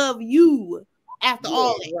better love you after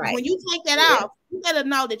all that. Right. When you take that off, you better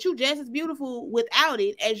know that you're just as beautiful without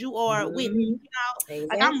it as you are with it. Exactly.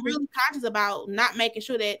 Like I'm really conscious about not making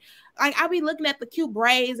sure that, like, I'll be looking at the cute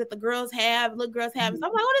braids that the girls have, little girls have. So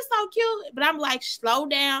I'm like, oh, that's so cute. But I'm like, slow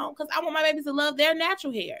down, because I want my babies to love their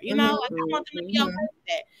natural hair. Like I want them to be okay with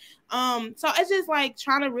that. So it's just like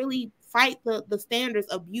trying to really fight the standards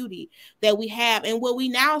of beauty that we have and what we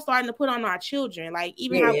now starting to put on our children. Like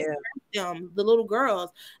even how we them, the little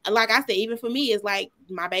girls. Like I said, even for me, it's like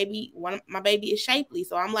my baby is shapely.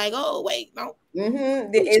 So I'm like, oh wait, no. You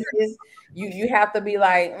have to be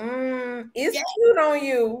like, it's cute on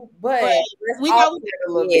you, but we know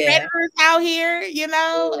haters out here, you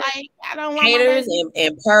know, like I don't want haters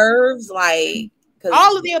and pervs, like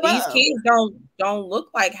all of the above. These kids don't look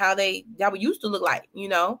like how they used to look like, you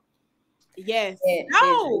know. Yes.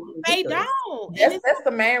 No, they don't. That's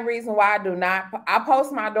the main reason why I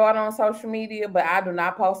post my daughter on social media, but I do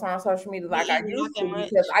not post her on social media like I used to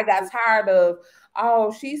because I got tired of,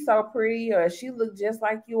 oh, she's so pretty, or she look just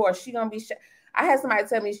like you, or she gonna be I had somebody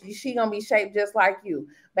tell me she gonna be shaped just like you.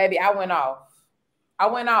 Baby, I went off.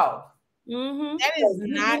 Mm-hmm. That is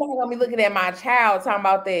not gonna be looking at my child talking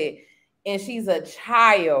about that, and she's a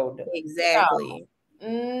child. Exactly.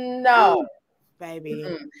 No. Baby.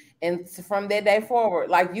 Mm-hmm. And from that day forward,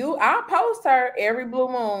 like I'll post her every blue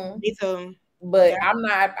moon. Me too. But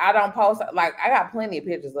I don't post, like I got plenty of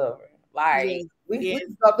pictures of her. Like we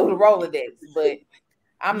can go through the Rolodex, but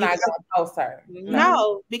I'm not gonna post her.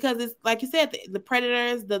 No, because it's like you said, the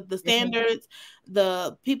predators, the standards,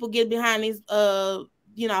 the people get behind these Facebook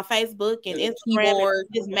and Instagram and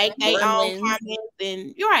just make their own comments,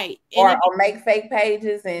 and you're right. Or make fake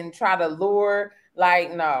pages and try to lure,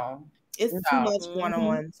 like no. It's too much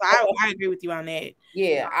one-on-one. So I agree with you on that.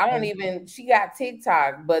 Yeah, she got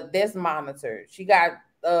TikTok, but that's monitored. She got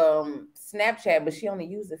Snapchat, but she only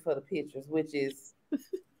uses it for the pictures, which is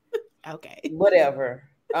okay. Whatever.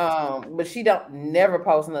 But she don't never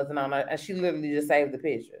post nothing on her, and she literally just saved the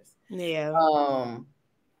pictures. Yeah.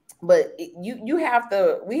 But we have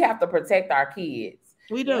to protect our kids.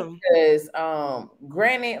 We do. Because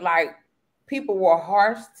granted, like people were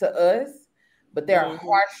harsh to us, but they're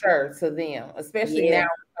harsher to them, especially now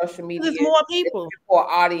on social media. There's more people. For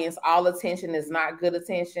audience, all attention is not good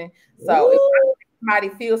attention. So if somebody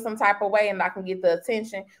feels some type of way and I can get the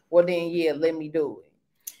attention, well then let me do it.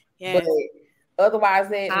 Yes. But otherwise,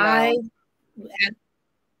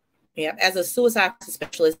 as a suicide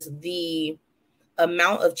specialist, the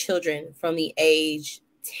amount of children from the age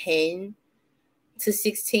 10 to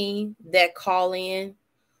 16 that call in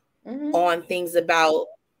on things about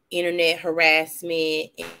internet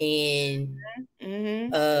harassment and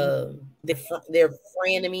their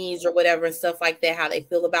frenemies or whatever and stuff like that, how they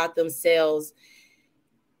feel about themselves,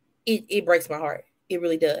 it breaks my heart. It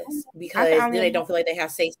really does, because then they don't feel like they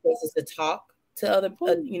have safe spaces to talk to other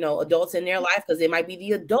adults in their life, because it might be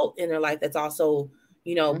the adult in their life that's also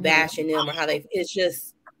bashing them, or how it's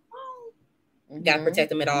just gotta protect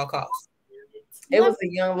them at all costs. It was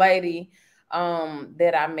a young lady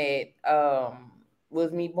that I met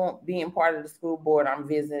was me being part of the school board. I'm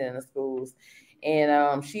visiting the schools,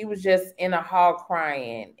 and she was just in a hall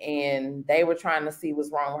crying, and they were trying to see what's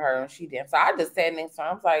wrong with her, and she didn't. So I just sat next to her.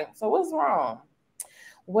 I was like, so what's wrong?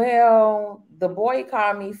 Well, the boy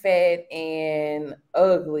called me fat and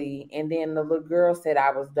ugly, and then the little girl said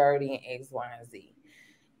I was dirty and X, Y, and Z.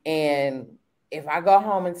 And if I go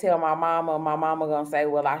home and tell my mama gonna say,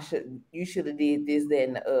 well, you should have did this, that,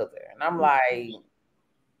 and the other. And I'm like,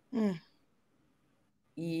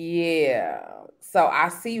 yeah. So I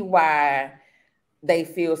see why they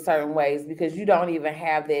feel certain ways, because you don't even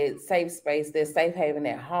have that safe space, that safe haven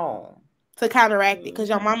at home to counteract it, because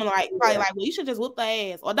your mama probably like, well, you should just whoop the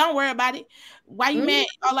ass, or don't worry about it. Why you mad?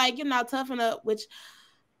 Or toughen up. Which,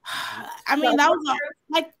 I mean,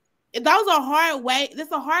 those are hard way.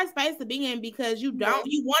 It's a hard space to be in, because you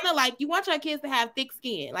want your kids to have thick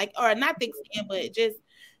skin, or not thick skin, but just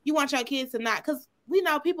you want your kids to not, because we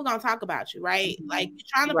know people gonna talk about you, right? Like you're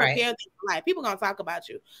trying to prepare things for life. People gonna talk about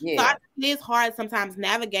you. Yeah. So I think it is hard sometimes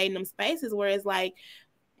navigating them spaces where it's like,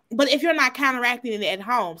 but if you're not counteracting it at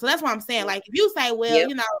home, so that's what I'm saying. Like if you say, well,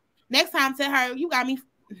 next time tell her you got me.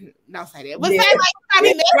 Don't say that. But say like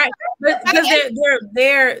right, because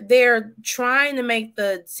they're trying to make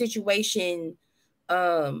the situation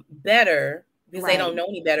better because they don't know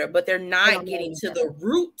any better, but they're not getting to the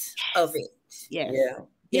root of it. Yes. Yeah.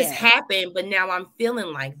 This happened, but now I'm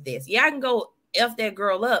feeling like this. Yeah, I can go F that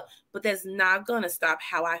girl up, but that's not gonna stop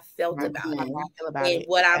how I felt about it. And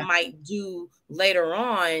what I might do later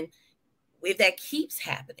on if that keeps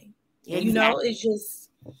happening. Exactly. It's just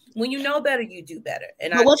when you know better, you do better.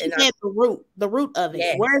 And but you said, the root of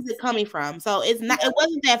it, where is it coming from? So it's not, it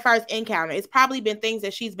wasn't that first encounter. It's probably been things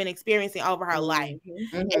that she's been experiencing over her life,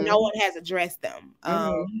 and no one has addressed them.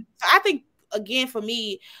 So I think, again, for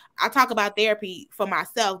me, I talk about therapy for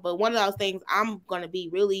myself, but one of those things I'm going to be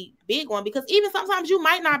really big on, because even sometimes you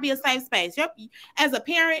might not be a safe space. As a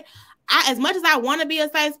parent, as much as I want to be a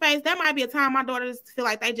safe space, there might be a time my daughters feel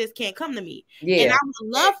like they just can't come to me. Yeah. And I would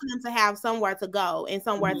love for them to have somewhere to go and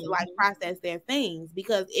somewhere to like process their things,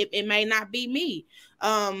 because it may not be me.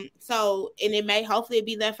 So, and it may hopefully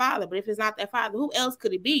be their father, but if it's not their father, who else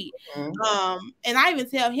could it be? And I even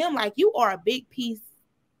tell him, like, you are a big piece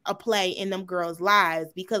of play in them girls'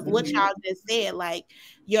 lives, because what y'all just said, like,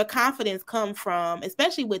 your confidence come from,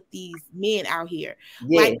 especially with these men out here,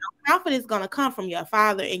 like, your confidence gonna come from your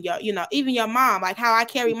father and your, you know, even your mom, like how I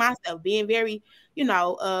carry myself, being very, you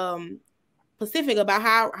know, specific about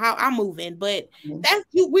how I'm moving. But that's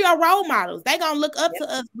we are role models. They gonna look up to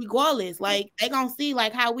us regardless. Like, they gonna see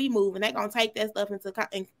like how we move, and they gonna take that stuff into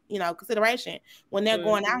consideration when they're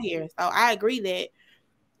going out here. So I agree that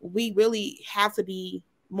we really have to be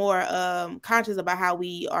more conscious about how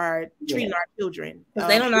we are treating our children. Because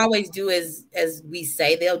they don't always do as we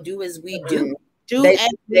say. They'll do as we do.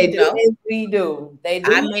 They do as we do. They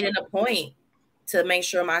do. I made it a point to make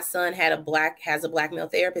sure my son has a black male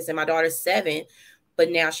therapist, and my daughter's 7, but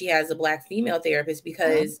now she has a black female therapist,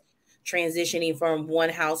 because transitioning from one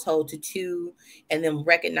household to 2, and then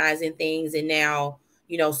recognizing things, and now,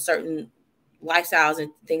 you know, certain lifestyles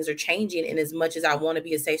and things are changing, and as much as I want to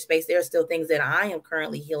be a safe space, there are still things that I am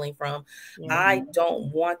currently healing from. I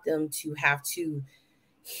don't want them to have to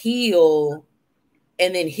heal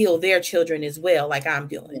and then heal their children as well, like I'm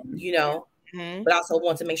doing, you know. But I also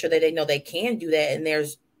want to make sure that they know they can do that, and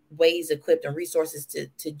there's ways equipped and resources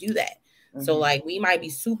to do that. So like, we might be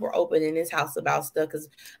super open in this house about stuff because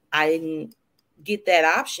I didn't get that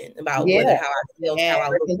option about whether how I feel, how I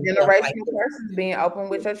look. Generational persons being open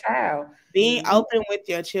with your child, being open with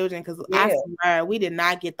your children, because I swear we did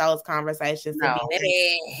not get those conversations. No.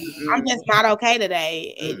 I'm just not okay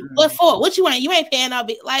today. What for? What you want? You ain't paying no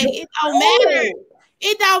like, it don't matter.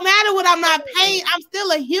 It don't matter what I'm not paying. I'm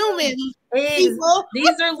still a human. These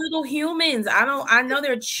are little humans. I know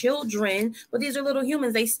they're children, but these are little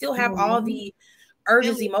humans. They still have all the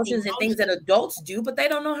urges, emotions, and things that adults do, but they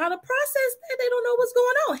don't know how to process that. They don't know what's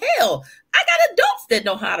going on. Hell, I got adults that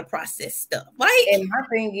know how to process stuff. Like, and my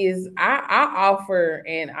thing is, I offer,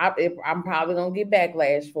 and I'm probably gonna get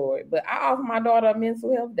backlash for it, but I offer my daughter a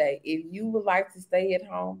mental health day. If you would like to stay at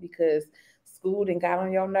home because school and got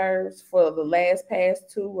on your nerves for the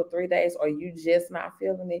past 2 or 3 days, or you just not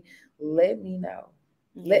feeling it, let me know.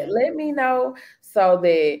 Let me know, so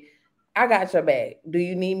that I got your back. Do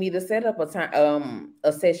you need me to set up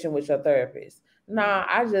a session with your therapist? Nah,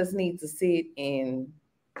 I just need to sit and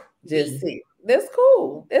just sit. That's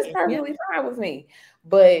cool. That's perfectly fine with me.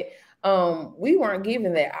 But we weren't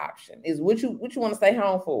given that option. Is what you want to stay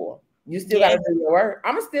home for? You still got to do your work.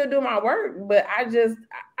 I'm gonna still do my work, but I don't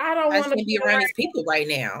want to be around these people right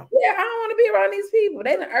now. Yeah, I don't want to be around these people.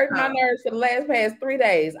 They done irked my nerves for the past 3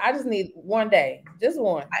 days. I just need one day, just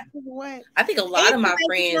one. I think a lot of my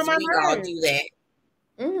friends, we all do that.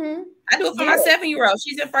 I do it for my 7-year-old.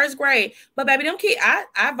 She's in 1st grade, but baby, them kids,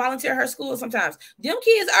 I volunteer her school sometimes. Them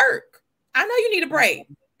kids irk. I know you need a break.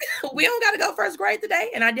 We don't got to go 1st grade today,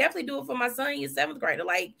 and I definitely do it for my son. He's 7th grader.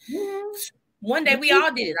 Like. One day we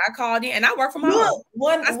all did it. I called in, and I work from home.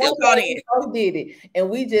 I still called in. We did it, and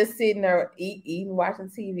we just sitting there eating,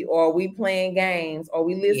 watching TV, or we playing games, or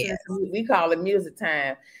we listening to. We call it music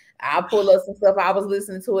time. I'll pull up some stuff I was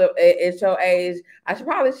listening to it at your age. I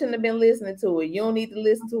probably shouldn't have been listening to it. You don't need to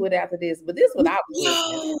listen to it after this, but this is what I was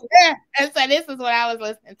listening to. Yeah, and so this is what I was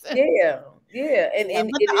listening to. Yeah, and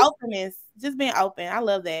the openness, just being open. I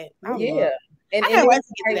love that. And I can't wait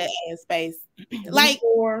to get to that space. Like.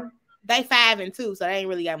 They 5 and 2, so they ain't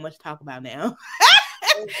really got much to talk about now.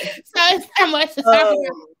 So it's not much to talk about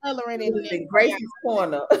coloring in Gracie's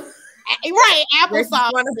corner. Right,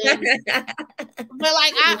 applesauce. But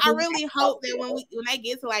like, I really hope that when they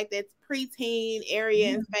get to like that preteen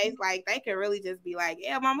area and space, like they can really just be like,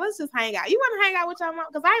 yeah, mom, let's just hang out. You want to hang out with your mom?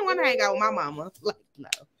 Because I ain't want to hang out with my mama. Like, no.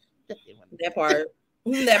 That part.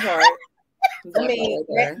 I mean,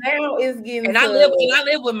 now it's getting. And I live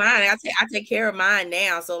with mine. I take care of mine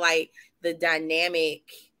now. So like the dynamic,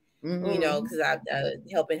 you know, because I'm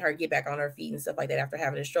helping her get back on her feet and stuff like that after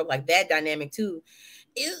having a stroke. Like that dynamic too.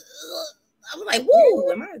 I'm like,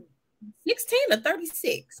 whoa, am I 16 or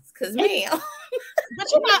 36? Because man,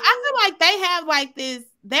 but you know, I feel like they have like this.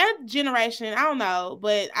 Their generation, I don't know,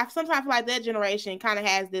 but I sometimes feel like their generation kind of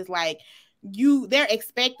has this like they're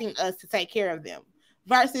expecting us to take care of them.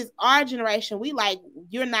 Versus our generation, we like,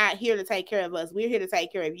 you're not here to take care of us. We're here to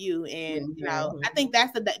take care of you. And, you know, I think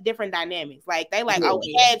that's the different dynamics. Like, they like, oh,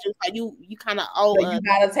 we had you. Like, you kind of owe us. You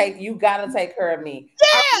gotta take care of me.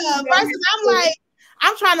 Yeah. Versus I'm like,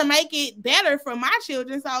 I'm trying to make it better for my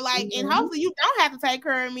children. So, like, and hopefully you don't have to take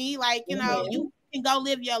care of me. Like, you know, can go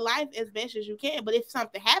live your life as best as you can. But if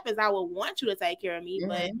something happens, I would want you to take care of me.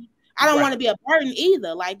 But I don't want to be a burden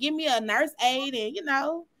either. Like, give me a nurse aide, and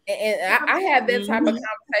And I had that type of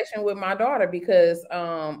conversation with my daughter because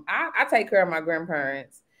I take care of my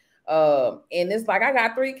grandparents. And it's like I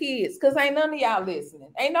got 3 kids because ain't none of y'all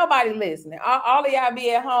listening. Ain't nobody listening. All of y'all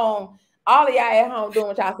be at home. All of y'all at home doing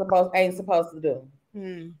what y'all ain't supposed to do.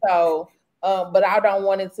 So, but I don't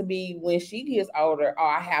want it to be when she gets older,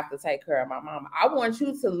 I have to take care of my mama. I want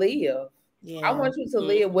you to live. Yeah. I want you to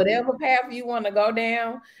live whatever path you want to go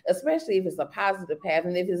down, especially if it's a positive path.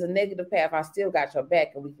 And if it's a negative path, I still got your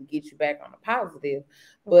back and we can get you back on the positive.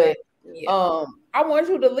 But I want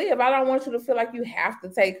you to live. I don't want you to feel like you have to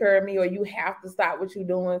take care of me or you have to stop what you're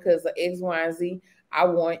doing because of X, Y, and Z. I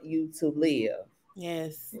want you to live.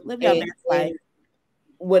 Yes. Live your best life.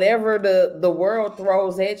 Whatever the world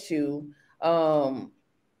throws at you,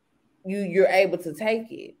 you're able to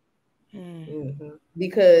take it.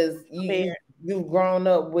 Because you've grown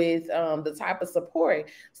up with the type of support.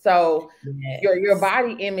 So your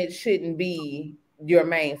body image shouldn't be your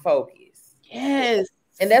main focus. Yes.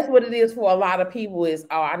 And that's what it is for a lot of people is,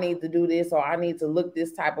 I need to do this or I need to look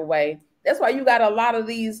this type of way. That's why you got a lot of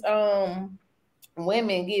these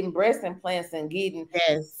women getting breast implants and getting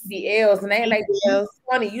BLs, and they like, you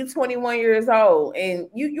 20, you 21 years old, and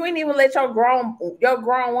you ain't even let your grown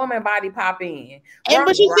woman body pop in.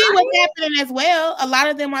 But you see what's happening as well. A lot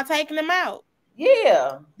of them are taking them out.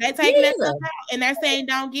 Yeah, they're taking that stuff out, and they're saying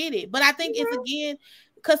don't get it. But I think it's again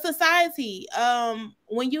because society,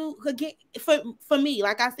 when you could get for me,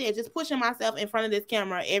 like I said, just pushing myself in front of this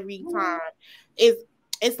camera every time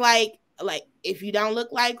it's like if you don't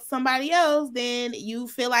look like somebody else, then you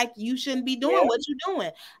feel like you shouldn't be doing what you're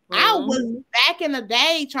doing. I was back in the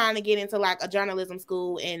day trying to get into like a journalism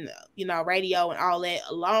school and radio and all that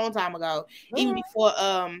a long time ago, even before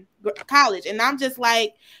college. And I'm just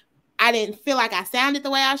like, I didn't feel like I sounded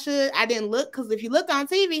the way I should. I didn't look, because if you look on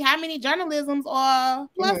TV, how many journalisms are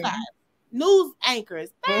plus size? News anchors.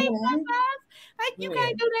 They ain't plus size. Like, you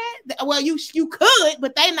can't do that. Well, you could,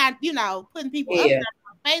 but they not, putting people up there.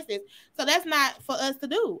 Faces. So that's not for us to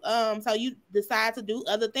do. So you decide to do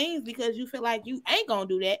other things because you feel like you ain't gonna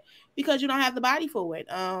do that because you don't have the body for it.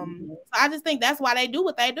 So I just think that's why they do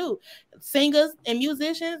what they do. Singers and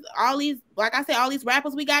musicians, all these, like I said, all these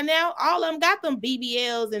rappers we got now, all of them got them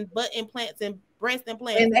BBLs and butt implants and breast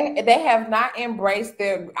implants. And they have not embraced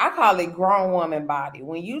their, I call it grown woman body.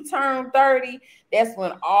 When you turn 30, that's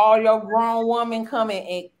when all your grown woman come in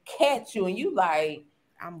and catch you, and you like,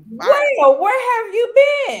 where have you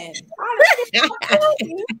been?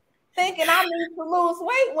 Thinking I need to lose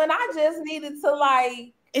weight when I just needed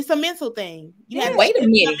to it's a mental thing. Wait a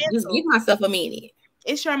minute. Just give myself a minute.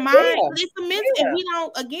 It's your mind. But it's a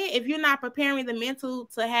mental. If you're not preparing the mental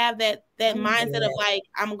to have that mindset of like,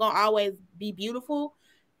 I'm gonna always be beautiful.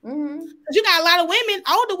 You got a lot of women,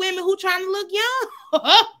 older women, who trying to look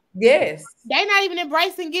young. Yes. They're not even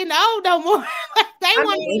embracing getting old no more.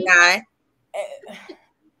 Not.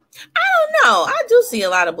 I don't know. I do see a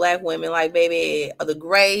lot of black women like, baby, the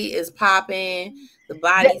gray is popping, the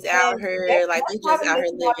body's out here, like they just out here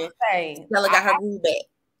living. Stella got her groove back.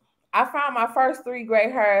 I found my first 3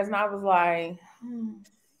 gray hairs, and I was like,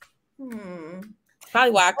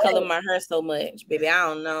 Probably why I color my hair so much, baby. I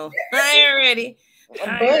don't know. I ain't ready.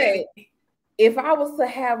 But if I was to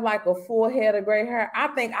have like a full head of gray hair, I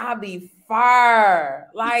think I'd be fire.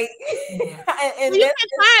 Like, and you can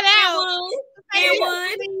try it out.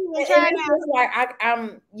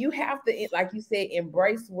 You have to, like you said,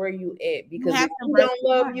 embrace where you at, because if you don't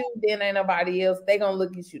love you, then ain't nobody else. They gonna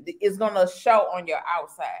look at you. It's gonna show on your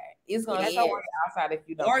outside. It's gonna show on your outside if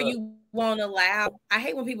you don't. Or you won't allow. I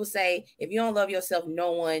hate when people say, if you don't love yourself,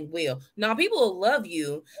 no one will. No, people will love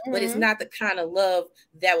you, but it's not the kind of love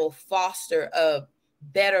that will foster a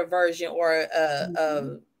better version or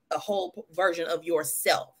a whole version of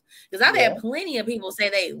yourself. Because I've had plenty of people say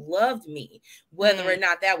they loved me, whether or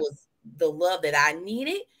not that was the love that I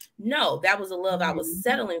needed. No, that was the love I was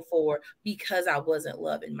settling for because I wasn't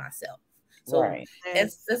loving myself. So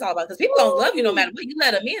that's all about, because people don't love you no matter what. You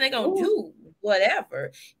let them in, they're going to do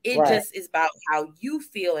whatever. It just is about how you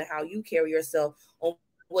feel and how you carry yourself on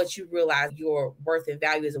what you realize your worth and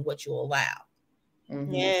value is and what you allow.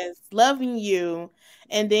 Yes, loving you.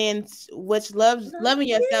 And then loving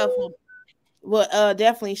yourself will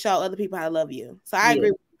definitely show other people how to love you. So I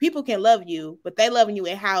agree. People can love you, but they loving you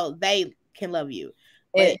and how they can love you.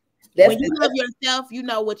 But when you love yourself, you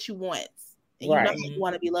know what you want. And you know you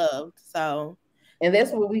want to be loved. So, and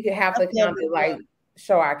that's what we can have to kind of like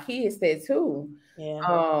show our kids that too.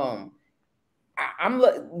 Yeah.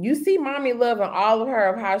 You see mommy loving all of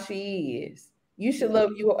her of how she is. You should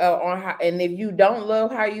love you on how, and if you don't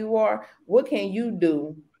love how you are, what can you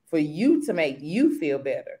do for you to make you feel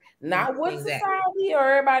better? Not what society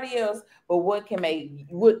or everybody else, but what can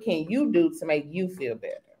you do to make you feel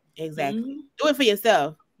better? Exactly. Mm-hmm. Do it for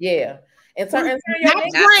yourself. Yeah. And turn your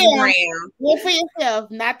gram. Do it for yourself,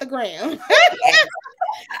 not the gram. Do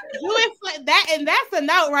it for that, and that's a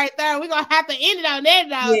note right there. We're gonna have to end it on that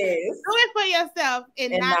note. Yes. Do it for yourself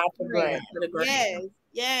and not the gram.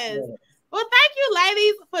 Yes. Well, thank you,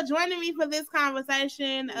 ladies, for joining me for this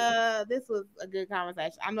conversation. This was a good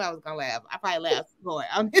conversation. I knew I was gonna laugh. I probably laughed more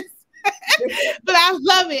on this, but I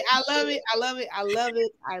love it. I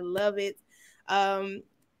love it.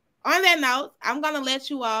 On that note, I'm going to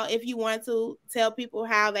let you all, if you want to, tell people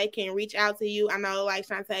how they can reach out to you. I know, like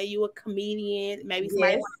Shantae, you a comedian. Maybe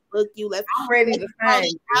somebody want to book you. I'm ready to find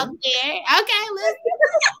you out there. Okay,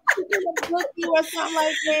 let's book you or something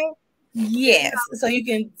like that. Yes. So you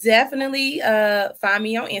can definitely find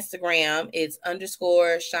me on Instagram. It's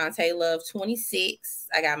 _Shantae Love 26.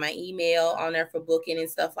 I got my email on there for booking and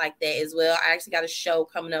stuff like that as well. I actually got a show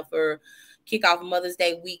coming up for Kickoff Mother's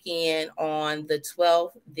Day weekend on the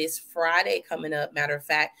 12th, this Friday coming up. Matter of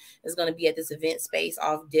fact, it's going to be at this event space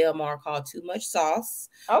off Del Mar called Too Much Sauce.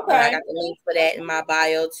 Okay. I got the link for that in my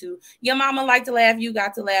bio too. Your mama like to laugh, you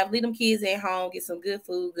got to laugh. Leave them kids at home, get some good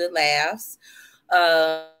food, good laughs.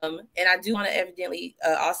 And I do want to evidently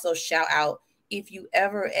also shout out, if you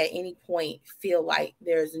ever at any point feel like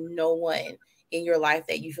there's no one in your life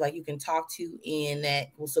that you feel like you can talk to and that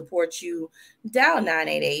will support you, dial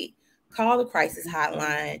 988. Call the crisis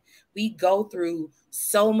hotline. We go through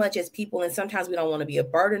so much as people, and sometimes we don't want to be a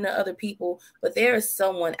burden to other people, but there is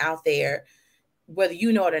someone out there, whether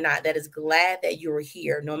you know it or not, that is glad that you're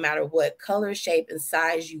here, no matter what color, shape, and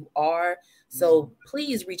size you are. So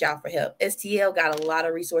please reach out for help. STL got a lot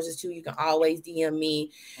of resources too. You can always DM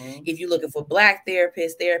me if you're looking for Black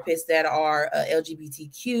therapists that are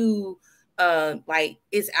LGBTQ. Like,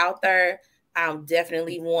 it's out there. I'm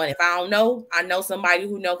definitely one. If I don't know, I know somebody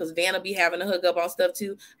who know, because Vanna be having to hook up on stuff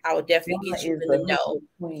too. I would definitely get you in the know,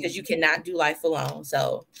 because you cannot do life alone.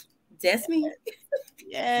 So that's me.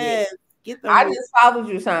 Yes. I just followed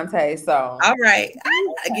you, Shantae. So all right.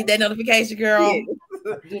 I get that notification, girl. Yeah.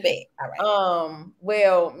 Do that. All right.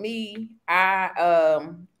 Well, me,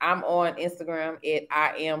 I'm on Instagram at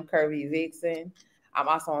I am Curvy Vixen. I'm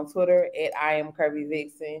also on Twitter at I am Curvy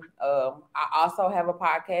Vixen. I also have a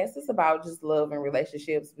podcast. It's about just love and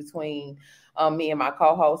relationships between me and my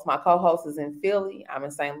co-host. My co-host is in Philly. I'm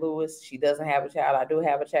in St. Louis. She doesn't have a child. I do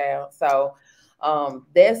have a child. So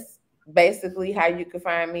that's basically how you can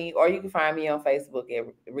find me, or you can find me on Facebook at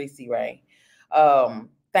Reese Ray.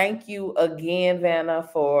 Thank you again, Vanna,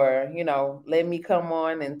 for, letting me come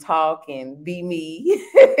on and talk and be me.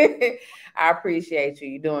 I appreciate you.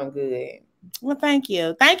 You're doing good. Well, thank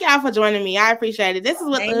you. Thank y'all for joining me. I appreciate it. This is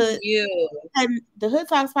what the Hood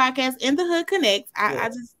Talks podcast and the Hood Connects. I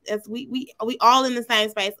just, as we all in the same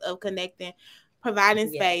space of connecting,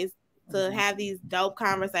 providing space to have these dope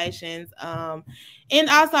conversations, and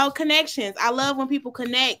also connections. I love when people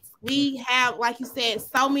connect. We have, like you said,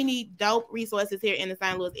 so many dope resources here in the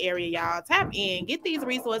St. Louis area. Y'all tap in, get these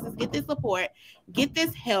resources, get this support, get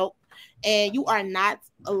this help, and you are not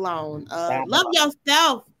alone. Love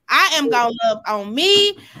yourself. I am gonna love on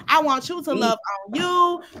me. I want you to love on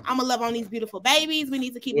you. I'm gonna love on these beautiful babies. We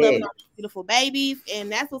need to keep loving on these beautiful babies,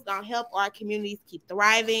 and that's what's gonna help our communities keep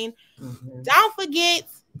thriving. Don't forget,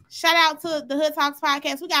 shout out to the Hood Talks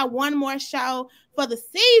podcast. We got one more show for the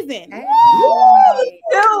season.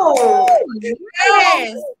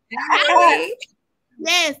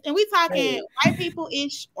 Yes, and we talking white people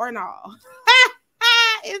ish or no.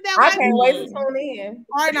 I can't wait to tune in.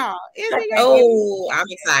 Or no. I'm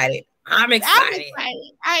excited. I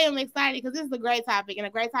am excited because this is a great topic, and a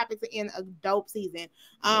great topic to end a dope season.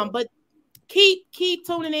 But keep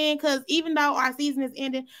tuning in, because even though our season is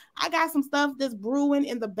ending, I got some stuff that's brewing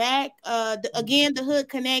in the back. Again, the Hood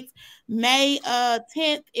Connects, May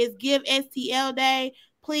 10th is Give STL Day.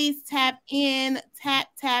 Please tap in.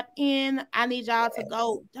 I need y'all to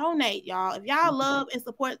go donate, y'all. If y'all love and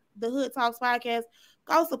support the Hood Talks podcast,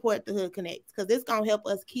 go support the Hood Connects, because it's gonna help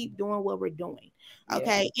us keep doing what we're doing,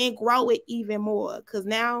 okay, and grow it even more. Because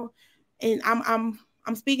now, and I'm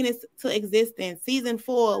speaking this to existence. Season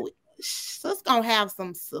 4, so it's gonna have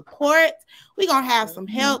some support. We're gonna have some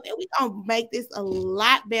help, and we're gonna make this a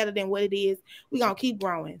lot better than what it is. We're gonna keep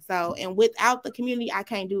growing. So, and without the community, I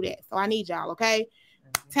can't do that. So I need y'all, okay?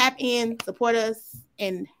 Tap in, support us,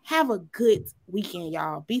 and have a good weekend,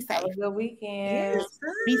 y'all. Be safe. Have a good weekend. Yes,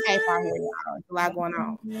 be safe out here, y'all. There's a lot going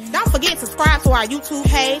on. Don't forget to subscribe to our YouTube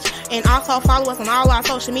page and also follow us on all our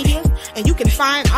social media. And you can find